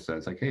 but she just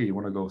says like, hey, you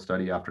want to go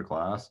study after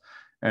class?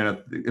 And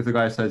if the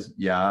guy says,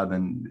 yeah,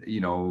 then,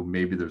 you know,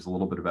 maybe there's a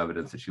little bit of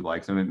evidence that she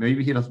likes him. And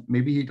maybe he doesn't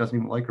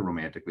even like her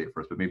romantically at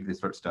first, but maybe they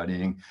start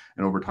studying,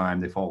 and over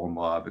time they fall in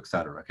love,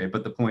 etc. Okay.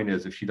 But the point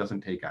is, if she doesn't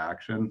take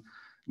action,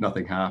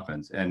 nothing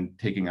happens. And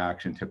taking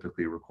action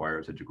typically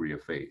requires a degree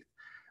of faith.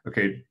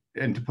 Okay.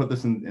 And to put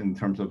this in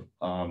terms of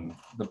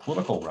the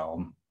political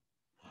realm,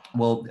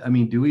 well, I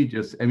mean,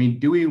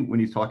 Dewey, when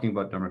he's talking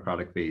about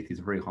democratic faith, he's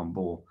a very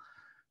humble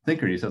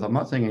thinker. He says, I'm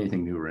not saying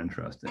anything new or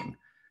interesting,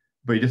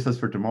 but he just says,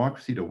 for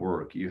democracy to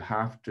work, you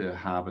have to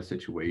have a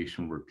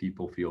situation where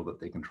people feel that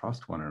they can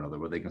trust one another,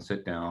 where they can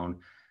sit down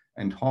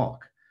and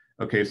talk.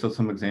 Okay, so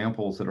some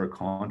examples that are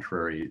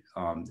contrary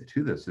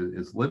to this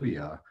is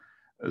Libya.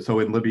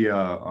 So in Libya,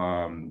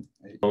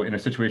 in a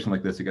situation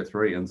like this, it gets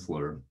very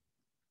insular,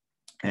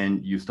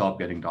 and you stop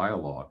getting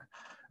dialogue.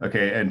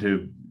 Okay, and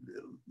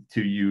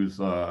to use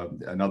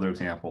another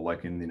example,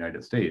 like in the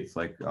United States,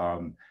 like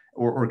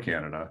or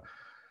Canada,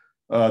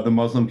 the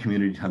Muslim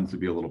community tends to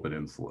be a little bit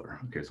insular.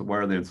 Okay, so why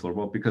are they insular?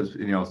 Well, because,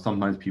 you know,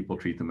 sometimes people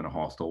treat them in a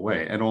hostile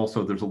way, and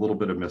also there's a little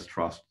bit of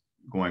mistrust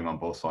going on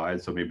both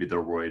sides. So maybe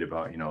they're worried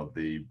about, you know,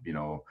 the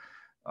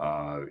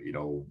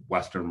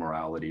Western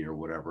morality or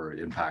whatever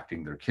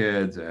impacting their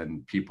kids,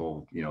 and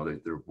people, you know,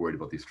 they're worried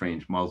about these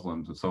strange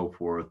Muslims and so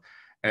forth.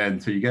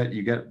 And so you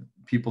get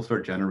people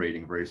start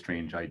generating very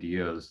strange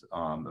ideas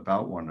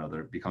about one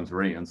another. It becomes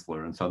very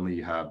insular, and suddenly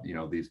you have, you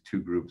know, these two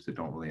groups that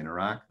don't really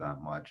interact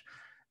that much.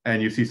 And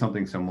you see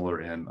something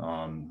similar in,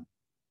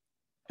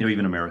 you know,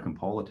 even American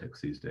politics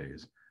these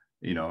days,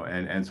 you know,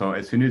 and so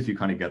as soon as you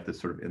kind of get this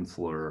sort of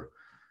insular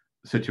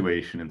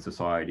situation in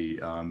society,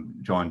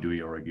 John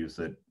Dewey argues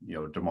that, you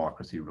know,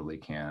 democracy really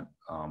can't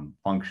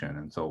function.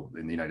 And so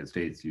in the United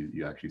States,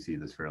 you actually see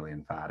this fairly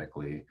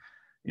emphatically,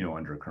 you know,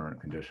 under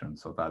current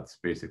conditions. So that's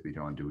basically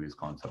John Dewey's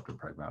concept of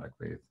pragmatic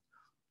faith.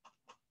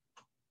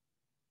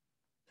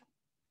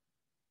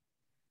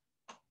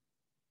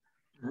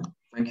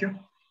 Thank you.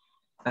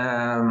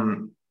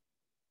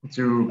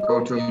 To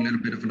go to a little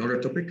bit of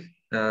another topic,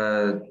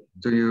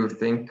 do you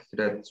think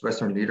that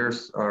Western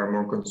leaders are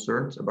more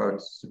concerned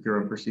about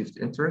securing perceived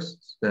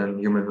interests than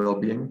human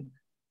well-being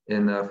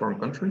in foreign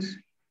countries?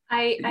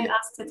 I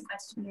asked that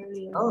question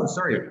earlier. Oh,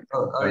 sorry.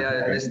 Oh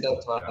yeah, I missed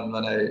that one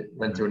when I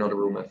went to another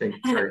room, I think.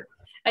 Sorry.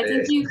 I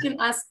think you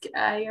can ask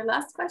your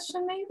last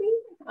question, maybe?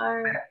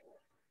 Or...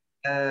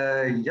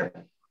 Yeah.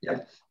 Yeah.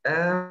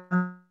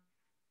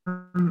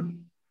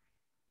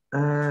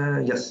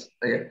 Yes.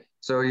 Okay.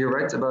 So you're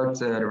right about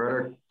the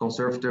rather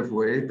conservative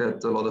way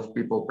that a lot of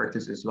people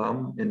practice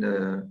Islam in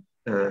the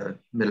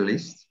Middle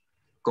East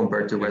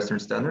compared to Western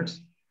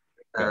standards.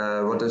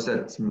 What does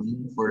that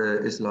mean for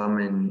the Islam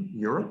in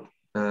Europe?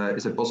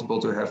 Is it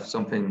possible to have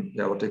something,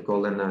 what they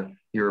call an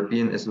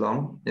European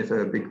Islam, if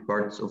a big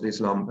part of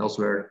Islam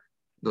elsewhere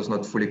does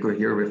not fully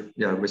cohere with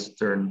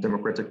Western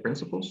democratic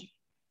principles?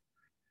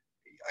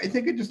 I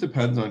think it just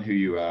depends on who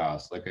you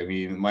ask. Like, I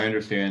mean, my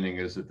understanding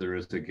is that there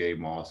is a gay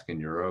mosque in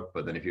Europe,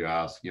 but then if you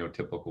ask,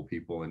 typical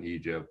people in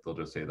Egypt, they'll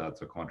just say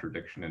that's a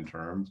contradiction in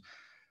terms.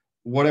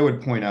 What I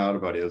would point out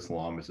about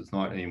Islam is it's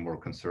not any more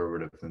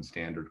conservative than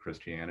standard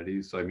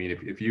Christianity. So, I mean,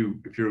 if you're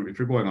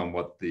going on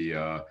what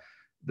the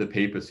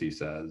papacy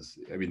says,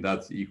 I mean,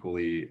 that's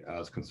equally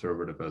as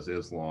conservative as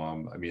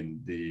Islam. I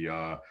mean,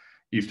 the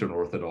Eastern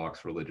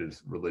Orthodox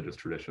religious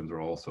traditions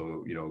are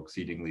also,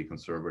 exceedingly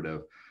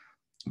conservative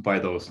by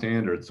those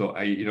standards. So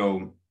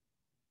the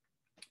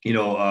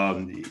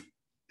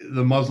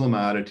Muslim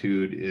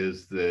attitude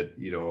is that,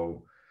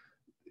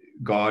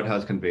 God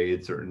has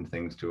conveyed certain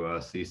things to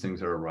us. These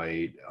things are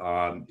right.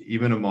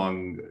 Even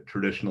among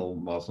traditional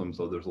Muslims,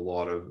 though there's a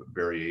lot of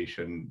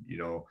variation,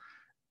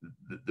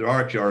 there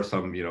actually are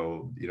some,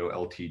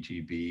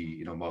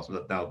 LTGB,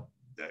 Muslims. Now,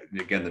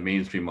 again, the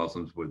mainstream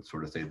Muslims would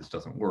sort of say this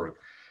doesn't work.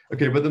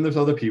 Okay, but then there's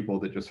other people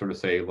that just sort of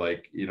say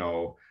like,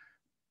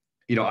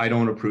 I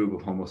don't approve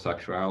of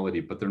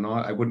homosexuality, but they're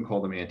not, I wouldn't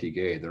call them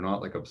anti-gay. They're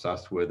not like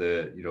obsessed with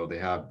it. They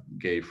have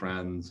gay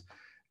friends,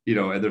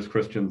 and there's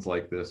Christians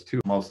like this too.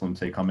 Muslims,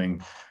 say,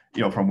 coming,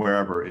 from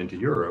wherever into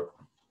Europe,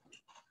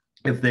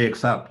 if they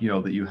accept,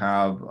 that you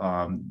have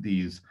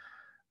these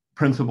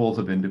principles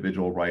of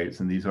individual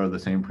rights, and these are the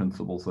same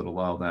principles that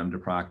allow them to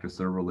practice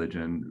their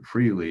religion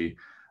freely,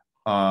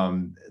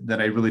 that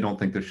I really don't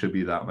think there should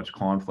be that much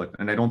conflict.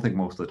 And I don't think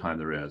most of the time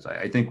there is.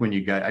 I think when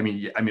you get, I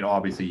mean,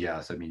 obviously,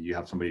 yes. I mean, you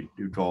have somebody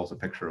who draws a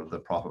picture of the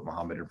Prophet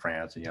Muhammad in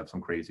France, and you have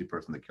some crazy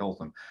person that kills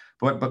him.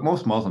 But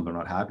most Muslims are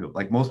not happy with,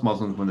 like, most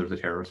Muslims, when there's a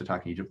terrorist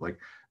attack in Egypt, like,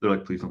 they're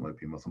like, please don't let it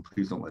be Muslim,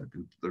 please don't let it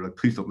be, they're like,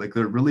 please don't, like,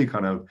 they're really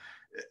kind of,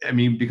 I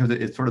mean, because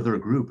it's sort of their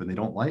group and they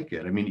don't like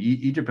it. I mean,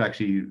 Egypt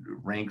actually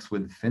ranks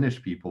with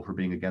Finnish people for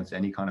being against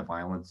any kind of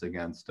violence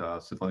against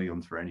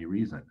civilians for any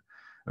reason.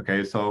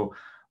 Okay, so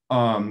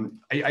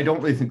I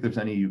don't really think there's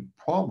any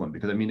problem,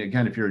 because I mean,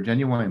 again, if you're a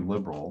genuine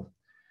liberal,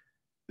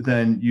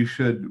 then you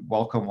should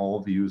welcome all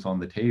views on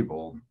the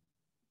table,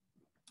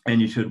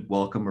 and you should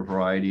welcome a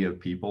variety of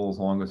people as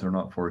long as they're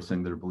not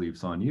forcing their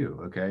beliefs on you.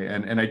 Okay,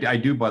 and I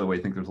do, by the way,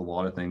 think there's a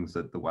lot of things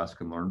that the West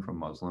can learn from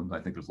Muslims. I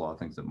think there's a lot of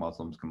things that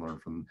Muslims can learn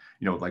from,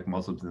 like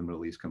Muslims in the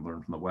Middle East can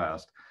learn from the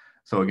West.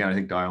 So again, I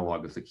think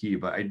dialogue is the key,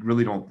 but I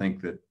really don't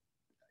think that,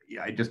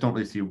 I just don't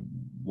really see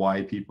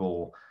why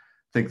people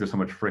think there's so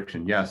much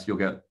friction. Yes, you'll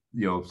get,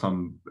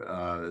 some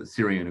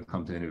Syrian who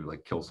comes in who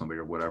like kills somebody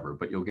or whatever,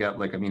 but you'll get,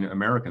 like, I mean,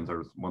 Americans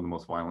are one of the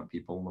most violent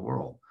people in the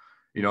world.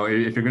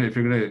 If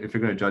you're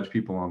gonna judge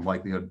people on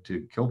likelihood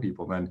to kill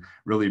people, then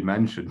really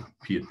men should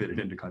be admitted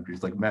into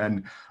countries. Like,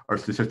 men are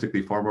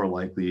statistically far more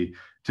likely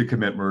to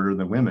commit murder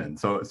than women.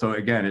 So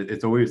again,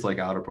 it's always like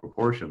out of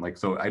proportion. Like,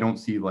 so I don't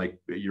see like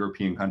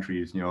European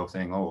countries,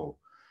 saying, oh,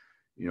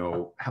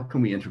 how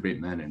can we integrate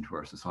men into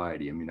our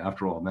society? I mean,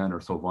 after all, men are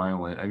so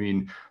violent. I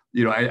mean,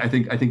 I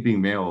think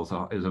being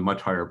male is a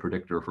much higher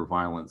predictor for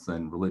violence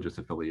than religious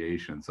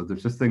affiliation. So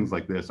there's just things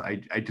like this. I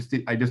just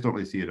don't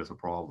really see it as a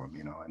problem,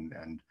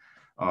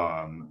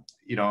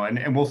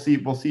 and we'll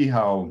see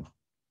how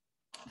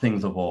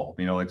things evolve.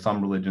 Like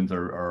some religions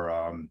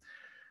are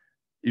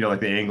like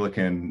the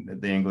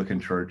Anglican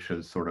Church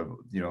has sort of,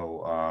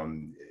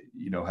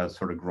 has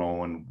sort of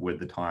grown with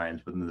the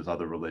times, but then there's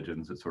other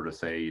religions that sort of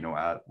say,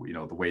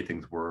 the way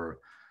things were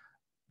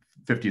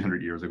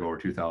 1,500 years ago or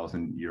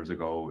 2,000 years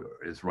ago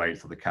is right.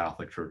 So the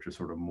Catholic Church is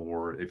sort of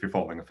more, if you're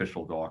following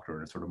official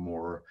doctrine, it's sort of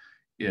more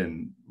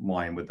in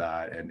line with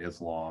that, and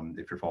Islam,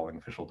 if you're following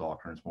official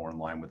doctrine, is more in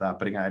line with that.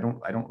 But again,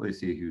 I don't really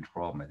see a huge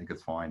problem. I think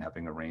it's fine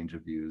having a range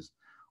of views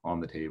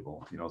on the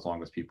table, as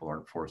long as people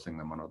aren't forcing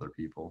them on other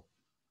people.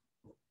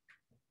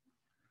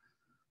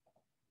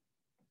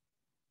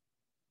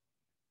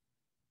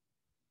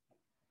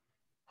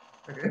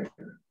 Okay.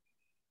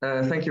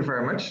 Thank you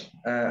very much.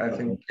 I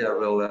think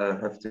we'll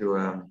have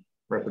to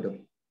wrap it up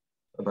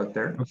about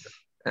there.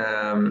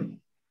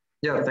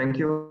 Yeah, thank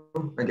you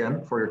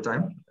again for your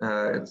time.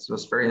 It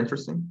was very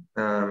interesting.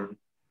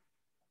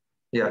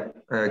 Yeah,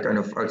 kind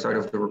of outside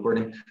of the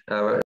recording.